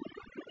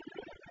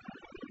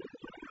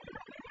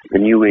 The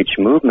New Age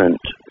movement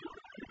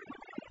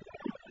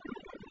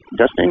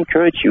doesn't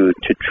encourage you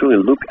to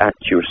truly look at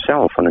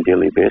yourself on a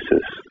daily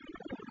basis.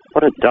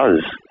 What it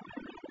does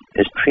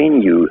is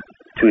train you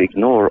to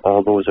ignore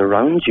all those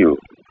around you,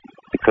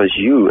 because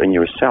you and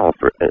yourself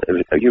are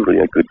really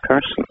a good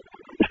person.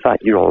 In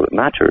fact, you're all that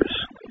matters.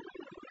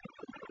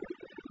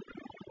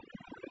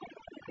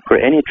 For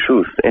any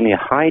truth, any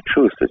high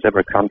truth that's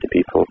ever come to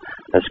people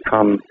has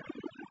come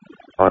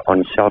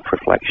on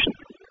self-reflection.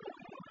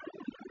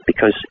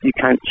 Because you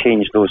can't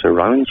change those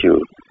around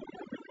you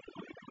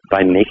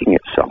by making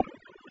it so.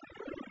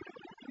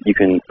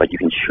 But you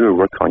can sure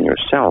work on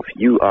yourself.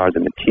 You are the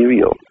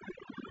material.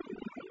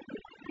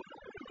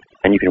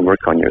 And you can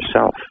work on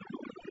yourself.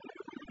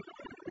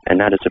 And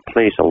that is a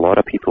place a lot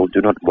of people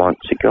do not want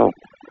to go.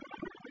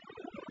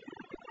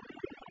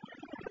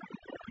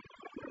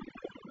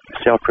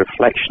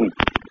 Self-reflection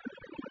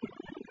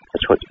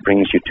is what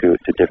brings you to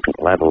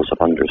different levels of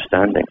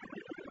understanding.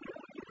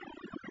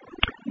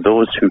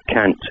 Those who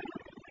can't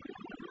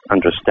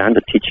understand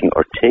the teaching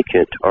or take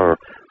it or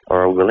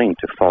are willing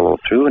to follow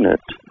through in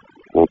it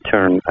will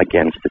turn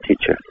against the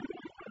teacher.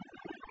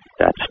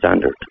 That's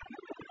standard.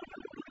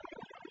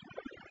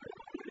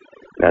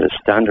 That is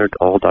standard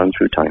all down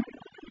through time.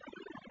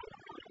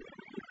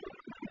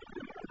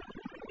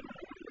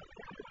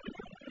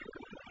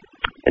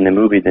 In the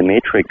movie The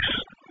Matrix,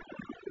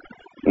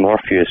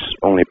 Morpheus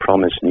only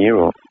promised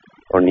Neo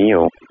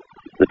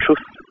the truth.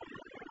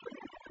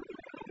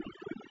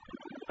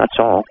 That's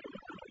all.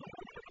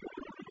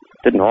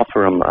 Didn't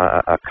offer him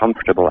a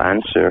comfortable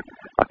answer,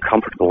 a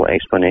comfortable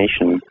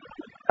explanation,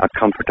 a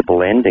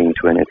comfortable ending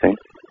to anything.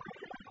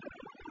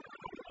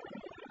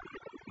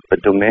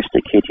 But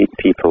domesticated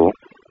people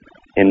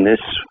in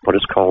this, what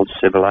is called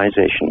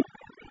civilization,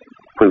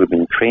 who have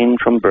been trained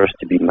from birth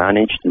to be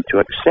managed and to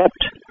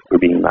accept we're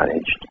being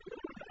managed.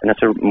 And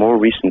that's a more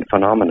recent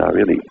phenomena,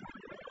 really,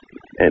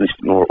 at least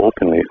more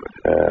openly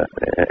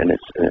in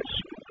its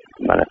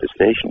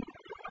manifestation.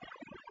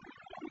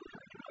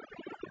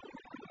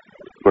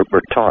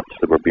 We're taught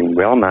that we're being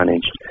well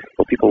managed.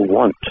 Well, people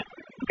want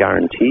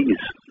guarantees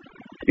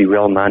to be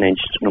well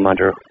managed no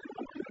matter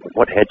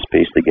what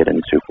headspace they get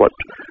into, what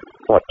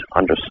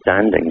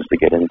understandings they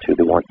get into.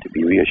 They want to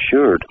be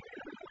reassured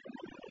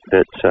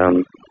that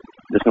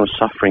there's no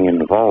suffering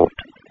involved.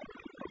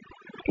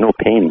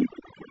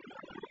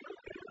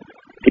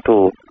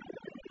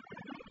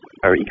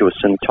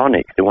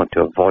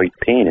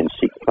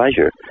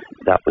 pleasure.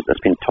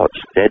 That's been taught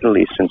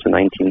steadily since the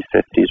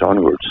 1950s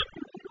onwards.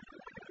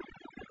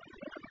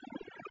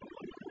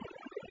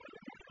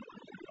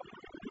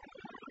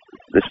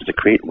 This is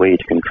a great way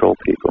to control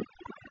people.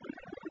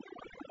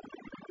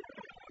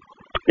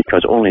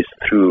 Because only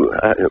through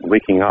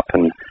waking up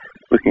and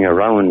looking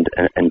around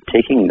and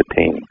taking the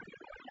pain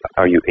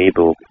are you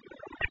able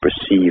to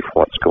perceive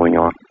what's going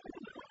on.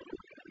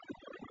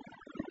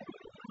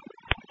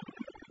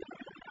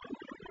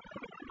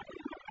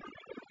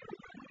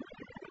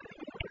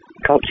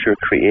 Culture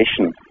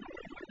creation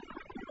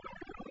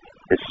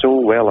is so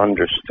well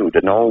understood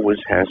and always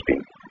has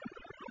been,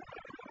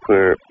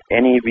 where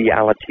any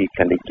reality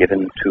can be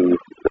given to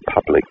the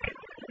public.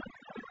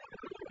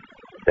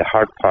 The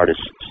hard part is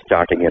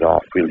starting it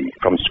off really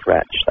from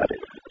scratch, that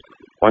is.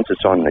 Once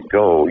it's on the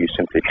go, you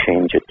simply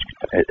change it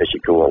as you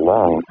go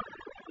along.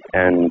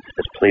 And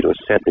as Plato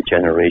said, the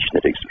generation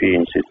that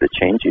experiences the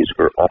changes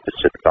where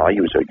opposite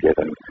values are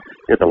given,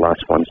 they're the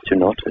last ones to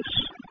notice.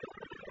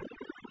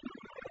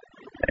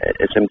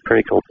 It's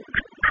empirical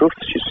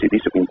proofs, you see.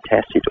 These have been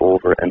tested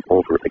over and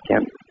over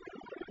again.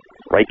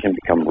 Right can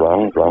become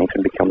wrong, wrong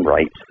can become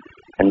right.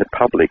 And the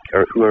public,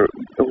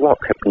 who walk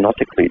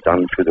hypnotically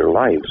done through their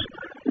lives,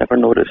 never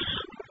notice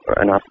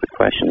and ask the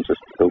questions as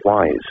to the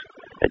whys.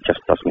 It just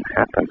doesn't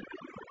happen.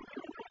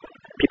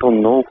 People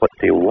know what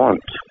they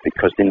want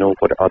because they know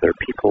what other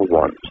people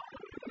want.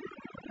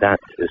 That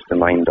is the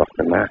mind of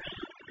the mass.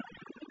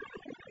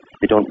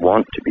 They don't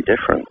want to be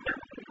different.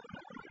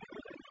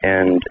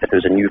 And if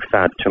there's a new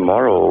fad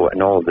tomorrow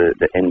and all the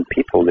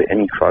in-people, the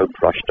in-crowd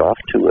rushed off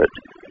to it,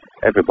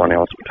 everyone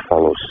else would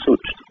follow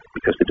suit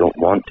because they don't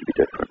want to be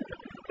different.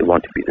 They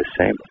want to be the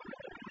same.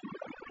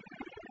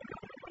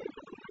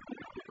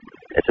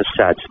 It's a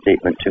sad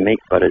statement to make,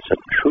 but it's a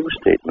true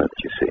statement,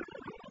 you see.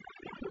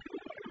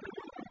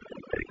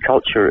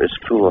 Culture is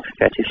full of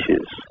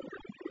fetishes.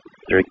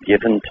 They're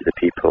given to the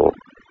people,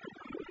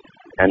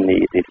 and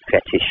they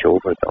fetish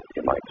over them,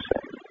 you might say.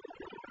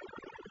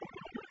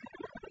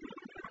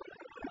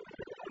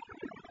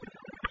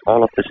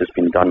 All of this has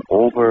been done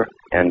over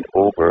and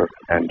over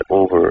and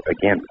over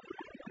again.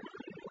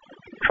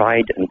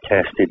 Tried and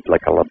tested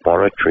like a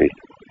laboratory,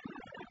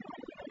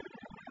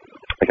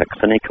 like a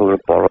clinical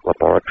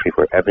laboratory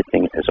where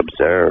everything is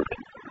observed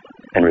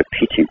and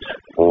repeated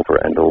over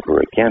and over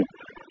again.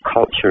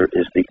 Culture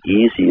is the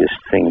easiest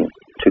thing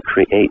to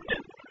create,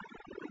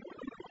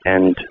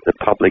 and the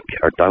public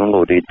are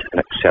downloaded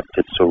and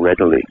accepted so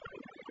readily.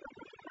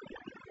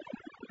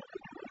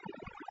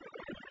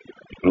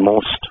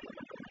 Most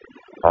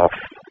of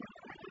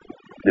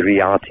the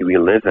reality we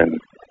live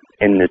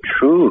in the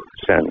true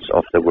sense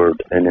of the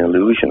word, an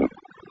illusion,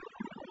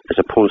 as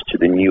opposed to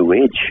the New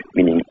Age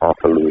meaning of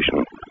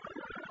illusion.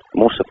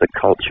 Most of the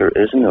culture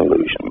is an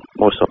illusion.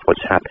 Most of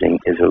what's happening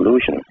is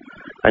illusion.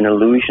 An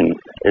illusion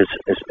is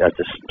a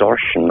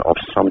distortion of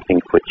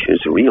something which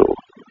is real,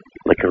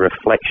 like a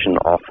reflection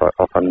of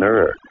a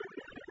mirror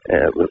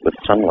with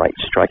sunlight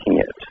striking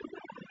it.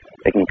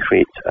 It can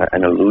create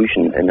an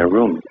illusion in a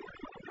room.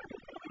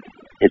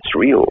 It's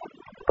real,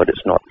 but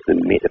it's not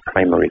the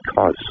primary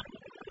cause.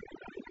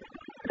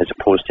 As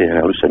opposed to an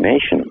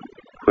hallucination,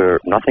 where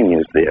nothing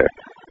is there,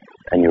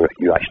 and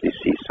you actually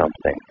see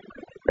something.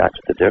 That's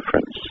the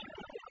difference.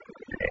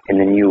 In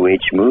the New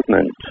Age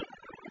movement,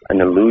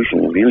 an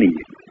illusion really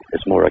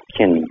is more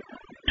akin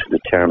to the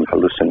term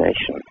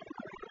hallucination.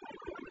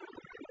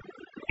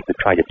 They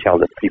try to tell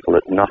the people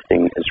that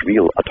nothing is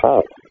real at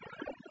all.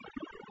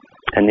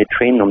 And they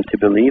train them to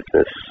believe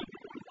this.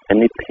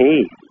 And they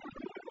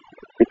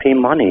pay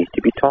money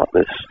to be taught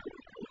this.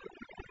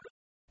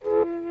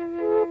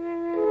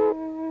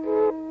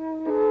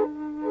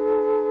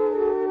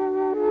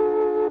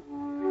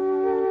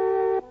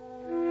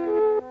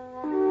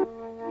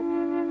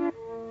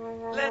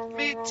 Let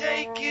me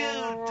take you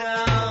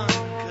down,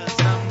 'cause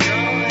I'm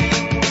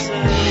going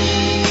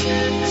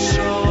to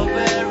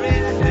strawberry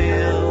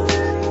fields.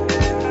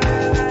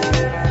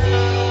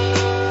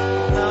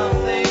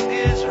 Nothing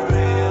is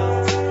real,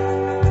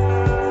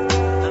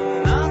 and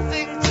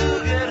nothing to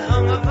get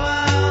hung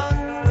about.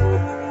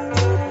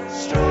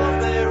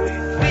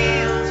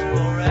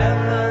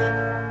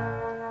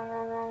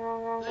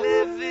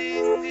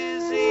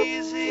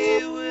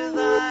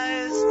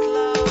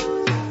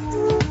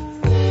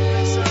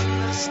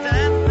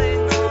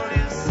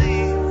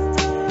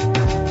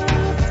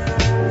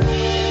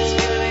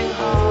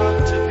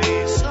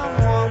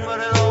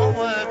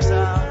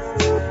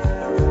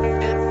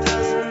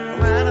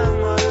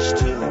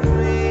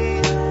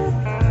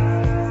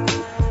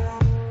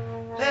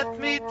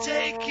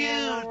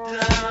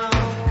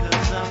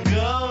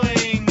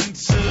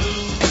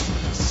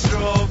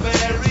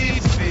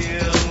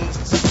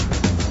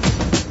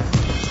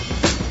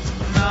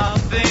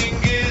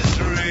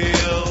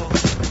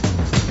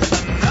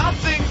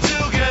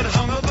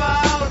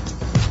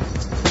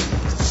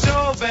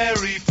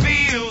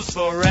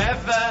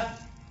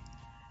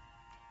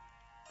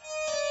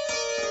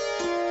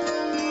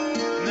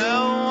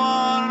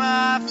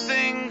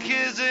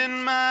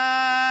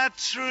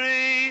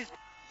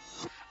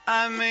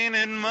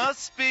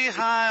 must be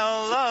high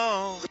or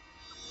low.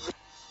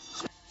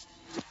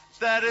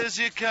 That is,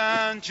 you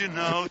can't,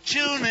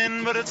 tune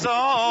in, but it's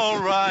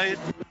alright.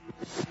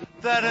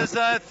 That is,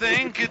 I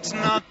think it's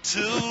not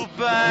too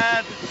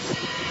bad.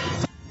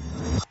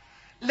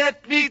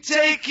 Let me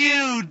take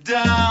you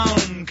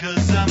down,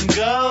 'cause I'm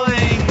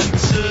going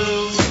to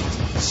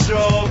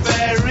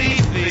strawberry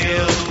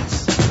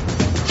fields.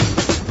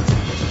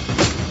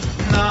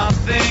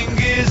 Nothing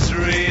is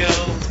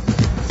real,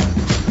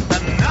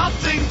 and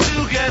nothing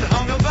to get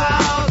hung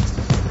about.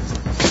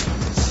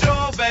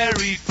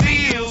 Strawberry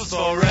fields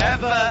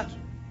forever.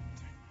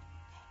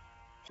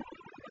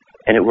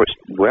 And it works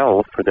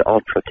well for the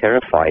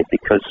ultra-terrified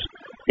because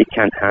they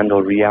can't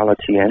handle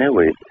reality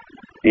anyway.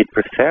 They'd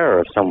prefer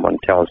if someone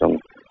tells them,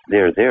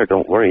 they're there,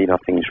 don't worry,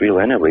 nothing's real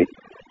anyway.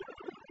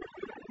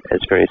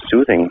 It's very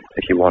soothing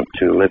if you want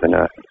to live in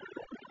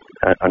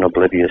an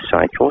oblivious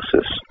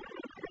psychosis.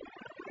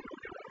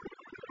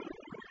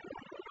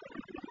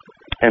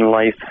 And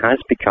life has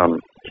become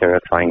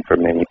terrifying for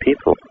many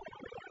people.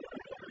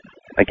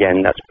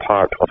 Again, that's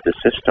part of the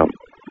system.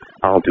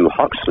 Aldous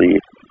Huxley,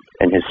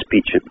 in his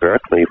speech at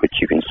Berkeley, which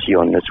you can see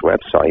on this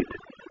website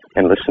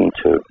and listen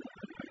to,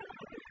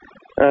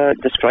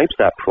 describes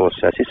that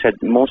process. He said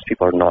most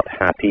people are not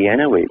happy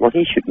anyway. Well,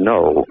 he should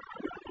know,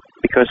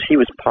 because he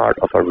was part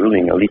of a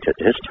ruling elite at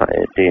his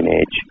day and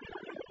age,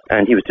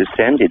 and he was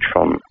descended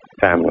from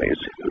families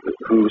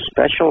who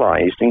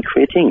specialized in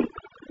creating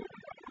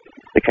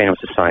the kind of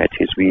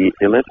societies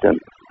they lived in.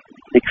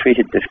 They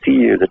created the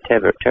fear, the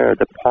terror,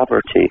 the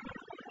poverty,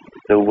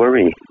 the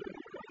worry,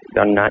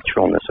 the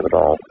unnaturalness of it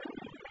all.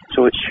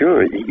 So it's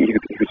sure, you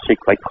could say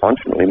quite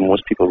confidently,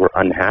 most people were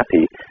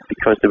unhappy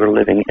because they were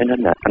living in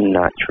an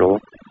unnatural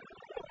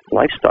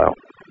lifestyle.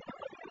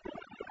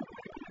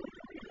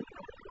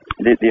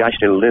 They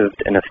actually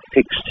lived in a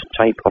fixed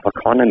type of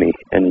economy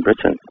in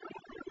Britain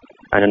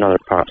and in other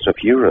parts of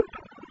Europe,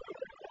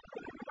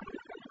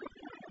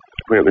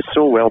 where it was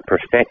so well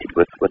perfected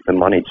with the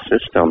moneyed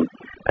system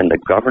and the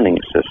governing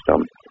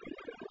system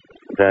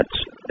that,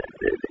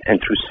 and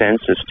through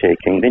census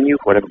taking, they knew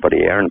what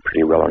everybody earned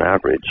pretty well on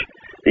average.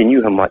 They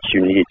knew how much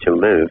you needed to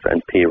live and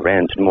pay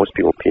rent, and most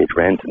people paid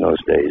rent in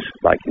those days,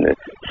 back in the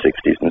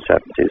 60s and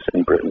 70s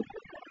in Britain,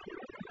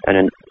 and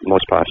in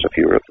most parts of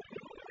Europe.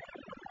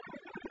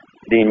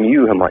 They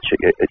knew how much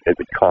it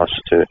would cost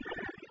to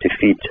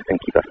feed and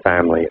keep a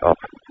family of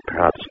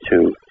perhaps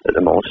two at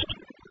the most.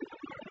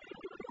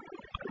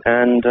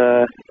 And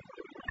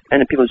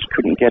people just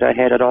couldn't get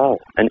ahead at all,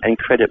 and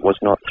credit was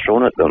not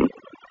thrown at them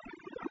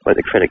like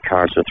the credit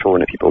cards are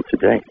thrown at people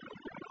today.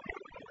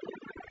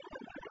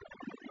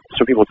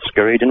 So people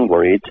scurried and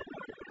worried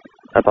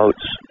about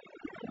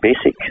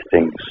basic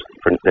things,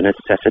 for the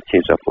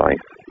necessities of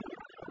life.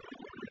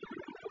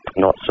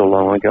 Not so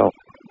long ago,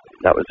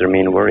 that was their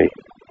main worry,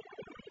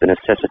 the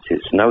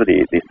necessities. Now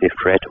they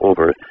fret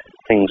over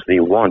things they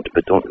want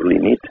but don't really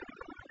need,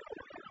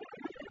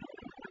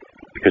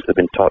 because they've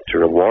been taught to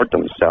reward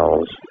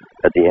themselves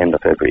at the end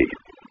of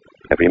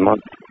every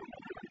month.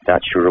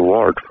 That's your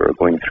reward for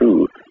going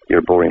through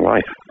your boring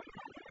life.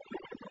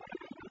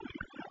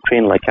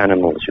 Train like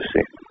animals, you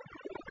see.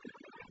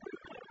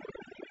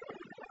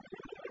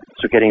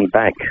 So getting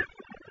back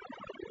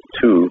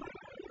to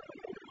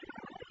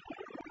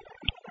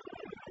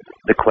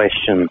the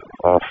question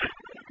of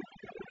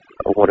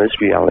what is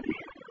reality?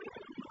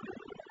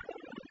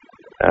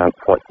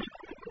 What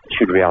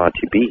should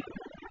reality be?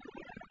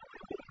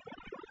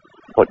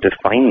 What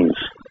defines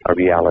a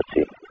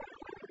reality?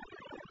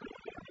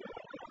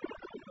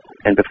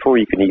 And before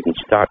you can even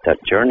start that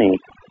journey,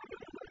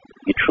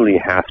 you truly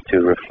have to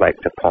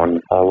reflect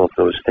upon all of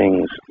those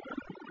things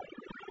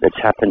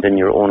that's happened in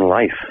your own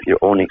life, your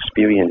own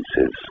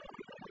experiences.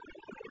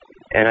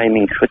 And I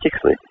mean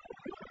critically.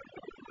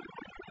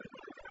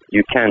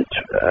 You can't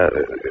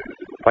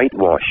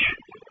whitewash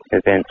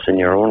events in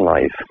your own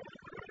life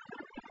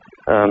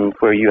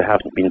where you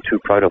haven't been too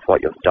proud of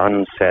what you've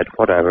done, said,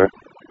 whatever,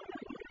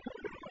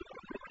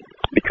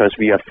 because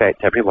we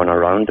affect everyone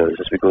around us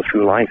as we go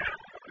through life.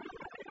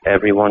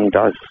 Everyone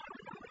does.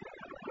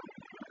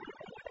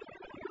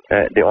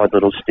 The odd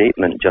little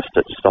statement just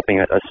at stopping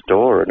at a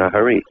store in a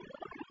hurry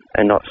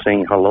and not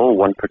saying hello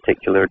one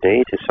particular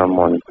day to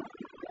someone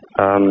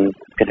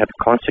can have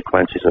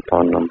consequences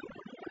upon them,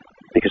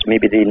 because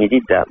maybe they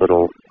needed that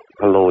little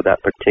hello that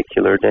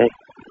particular day.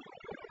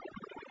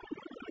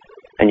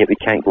 And yet we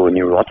can't go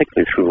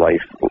neurotically through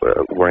life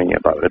worrying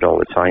about it all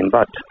the time,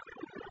 but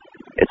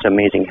it's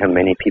amazing how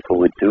many people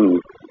we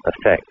do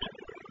affect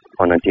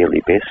on a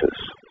daily basis.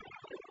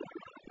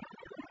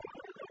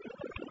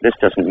 This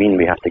doesn't mean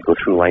we have to go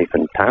through life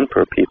and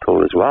pamper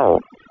people as well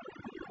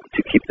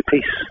to keep the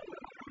peace.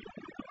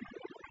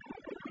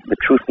 The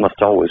truth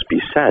must always be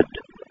said.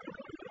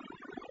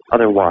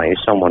 Otherwise,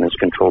 someone is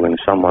controlling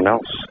someone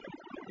else.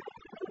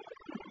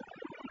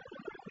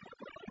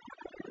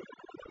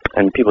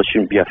 And people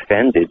shouldn't be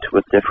offended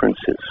with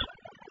differences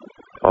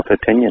of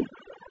opinion.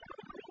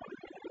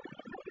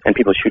 And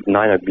people should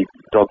neither be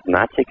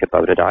dogmatic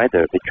about it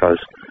either, because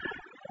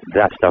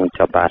that's down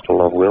to a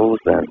battle of wills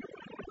then.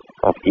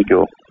 of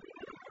ego.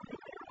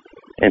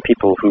 And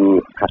people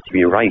who have to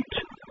be right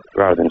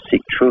rather than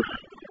seek truth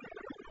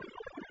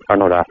are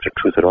not after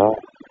truth at all,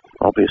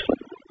 obviously.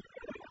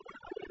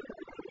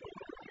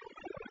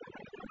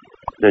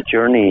 The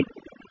journey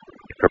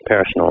for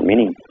personal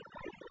meaning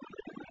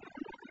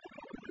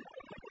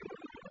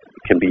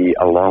can be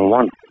a long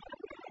one,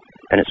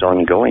 and it's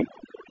ongoing.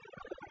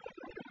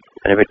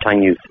 And every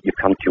time you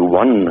come to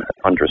one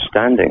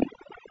understanding,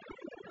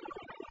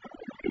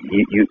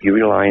 you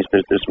realize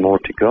that there's more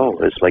to go.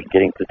 It's like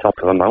getting to the top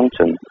of a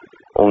mountain,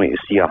 only to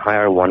see a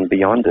higher one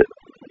beyond it.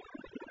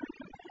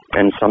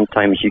 And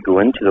sometimes you go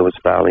into those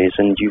valleys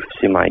and you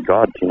say, my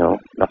God,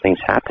 nothing's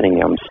happening.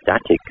 I'm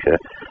static.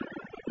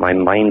 My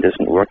mind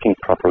isn't working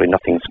properly.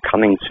 Nothing's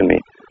coming to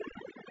me.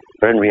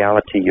 But in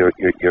reality, you're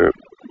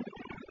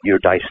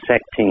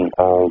dissecting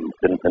all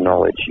the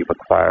knowledge you've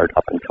acquired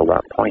up until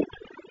that point.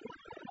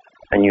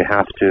 And you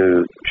have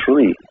to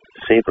truly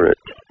savor it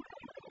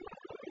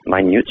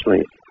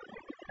minutely.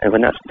 And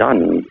when that's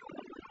done,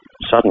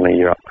 suddenly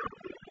you're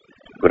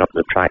going up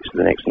the tracks to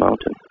the next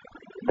mountain.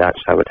 That's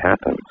how it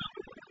happens.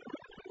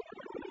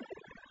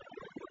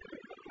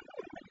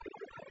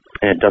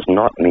 And it does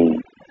not mean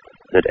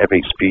that every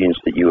experience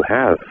that you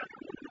have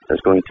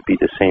is going to be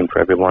the same for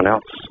everyone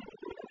else.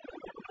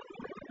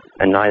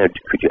 And neither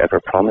could you ever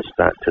promise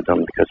that to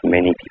them, because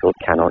many people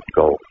cannot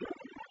go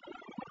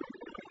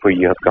where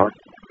you have gone.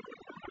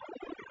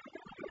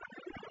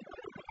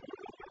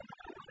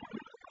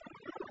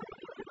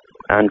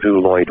 Andrew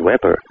Lloyd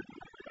Webber,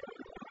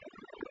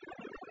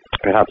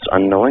 perhaps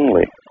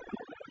unknowingly,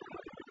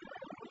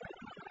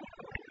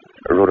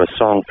 wrote a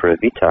song for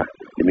Evita,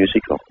 the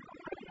musical.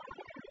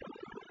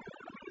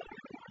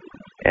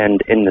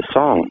 And in the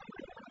song,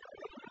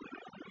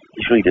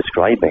 he's really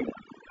describing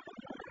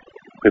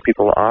where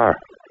people are.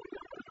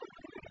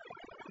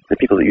 The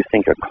people that you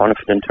think are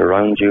confident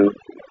around you,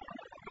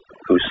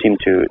 who seem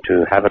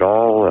to have it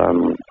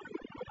all,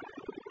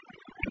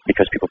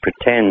 because people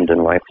pretend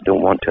in life, they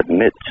don't want to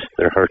admit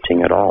they're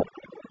hurting at all.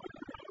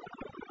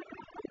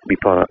 We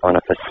put on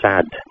a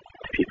facade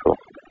to people.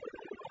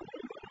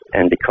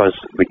 And because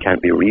we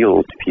can't be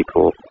real to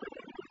people,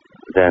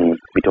 then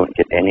we don't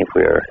get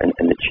anywhere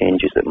in the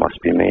changes that must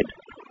be made.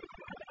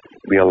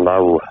 We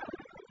allow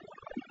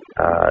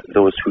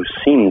those who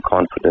seem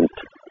confident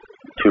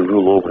to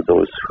rule over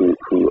those who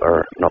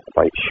are not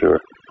quite sure.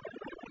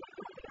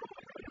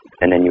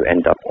 And then you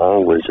end up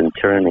always in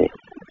tyranny,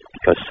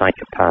 because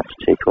psychopaths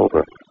take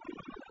over.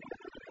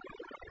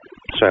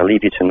 So I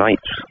leave you tonight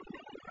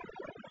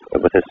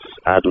with this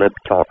ad-lib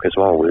talk as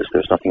always.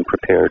 There's nothing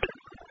prepared.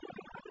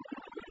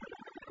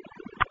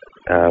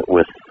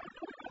 With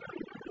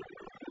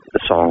the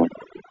song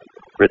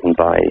written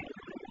by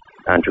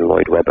Andrew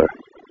Lloyd Webber.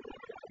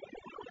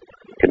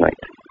 Good night.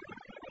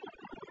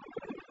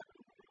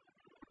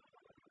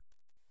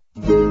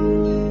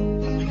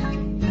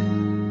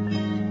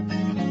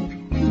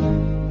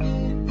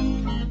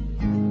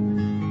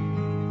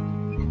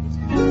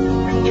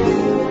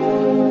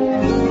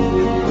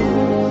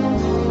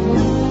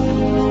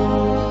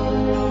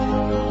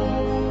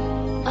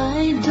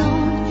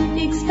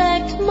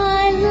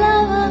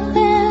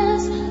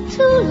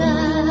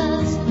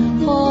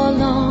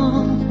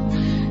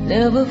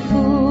 Never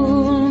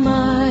fool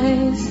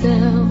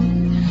myself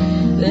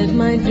that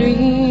my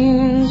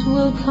dreams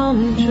will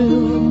come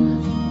true.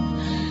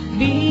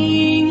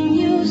 Being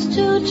used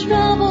to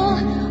trouble,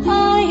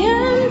 I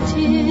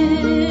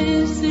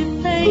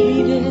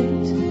anticipate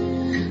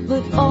it,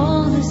 but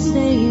all the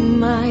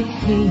same I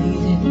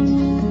hate it.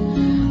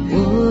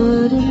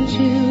 Wouldn't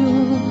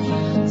you?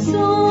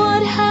 So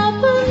what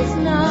happens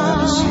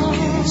now?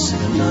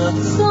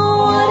 So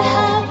what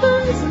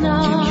happens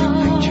now?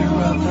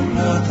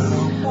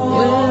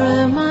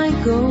 Where am I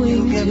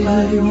going to?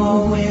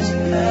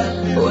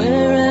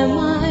 Where am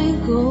I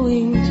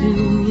going to?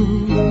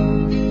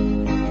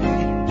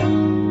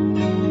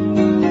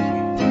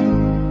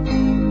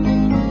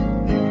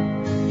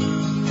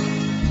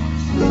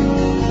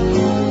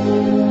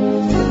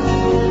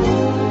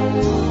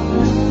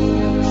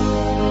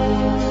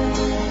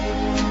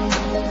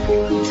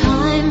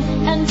 Time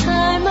and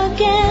time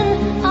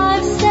again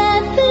I've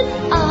said that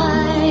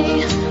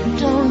I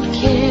don't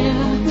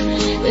care,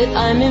 that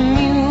I'm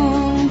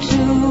immune to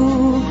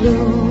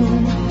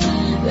gloom,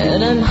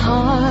 that I'm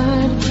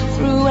hard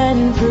through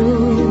and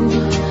through.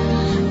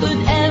 But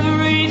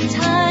every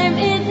time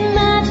it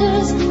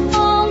matters,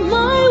 all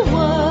my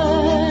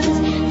words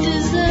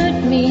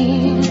desert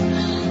me,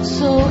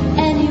 so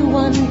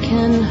anyone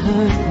can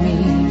hurt me,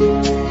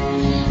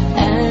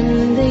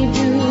 and they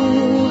do.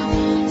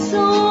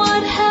 So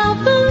what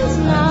happens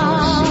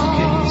now?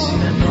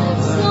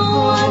 So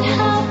what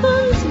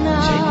happens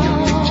now?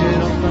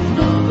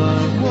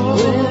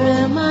 Where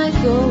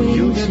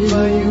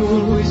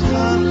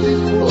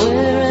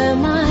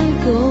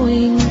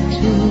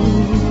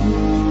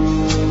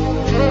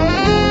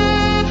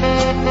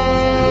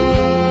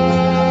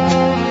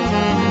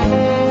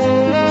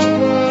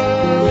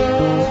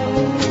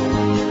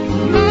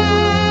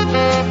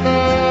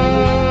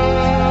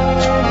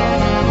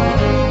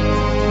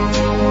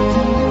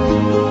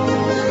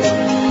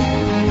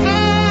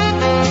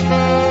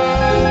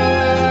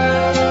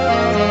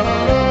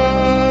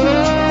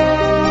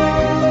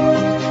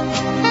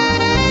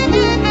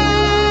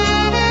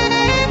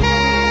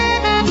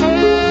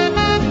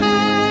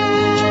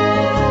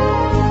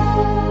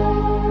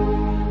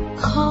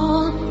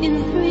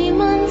in 3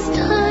 months'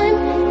 time,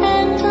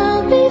 and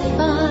I'll be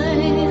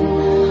fine.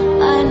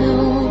 I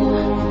know,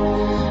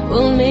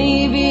 well,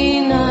 maybe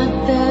not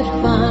that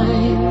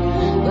fine,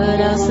 but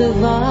I'll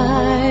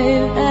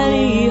survive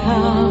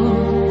anyhow.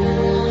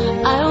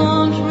 I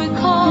won't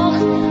recall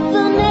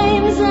the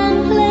names and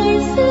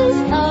places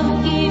of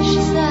each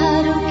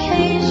sad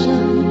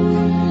occasion,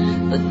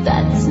 but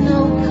that's no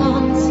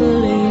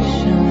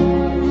consolation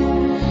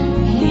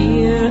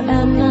here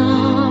and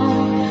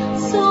now.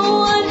 So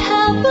what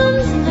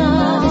happens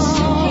now?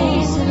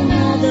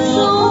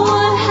 So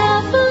what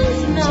happens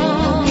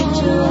now? Take a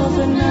picture of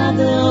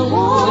another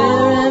wall.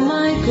 Where am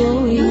I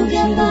going to? You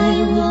get by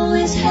you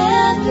always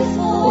have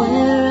before.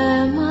 Where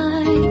am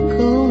I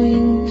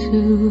going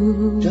to?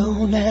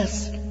 Don't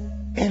ask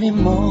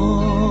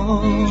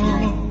anymore.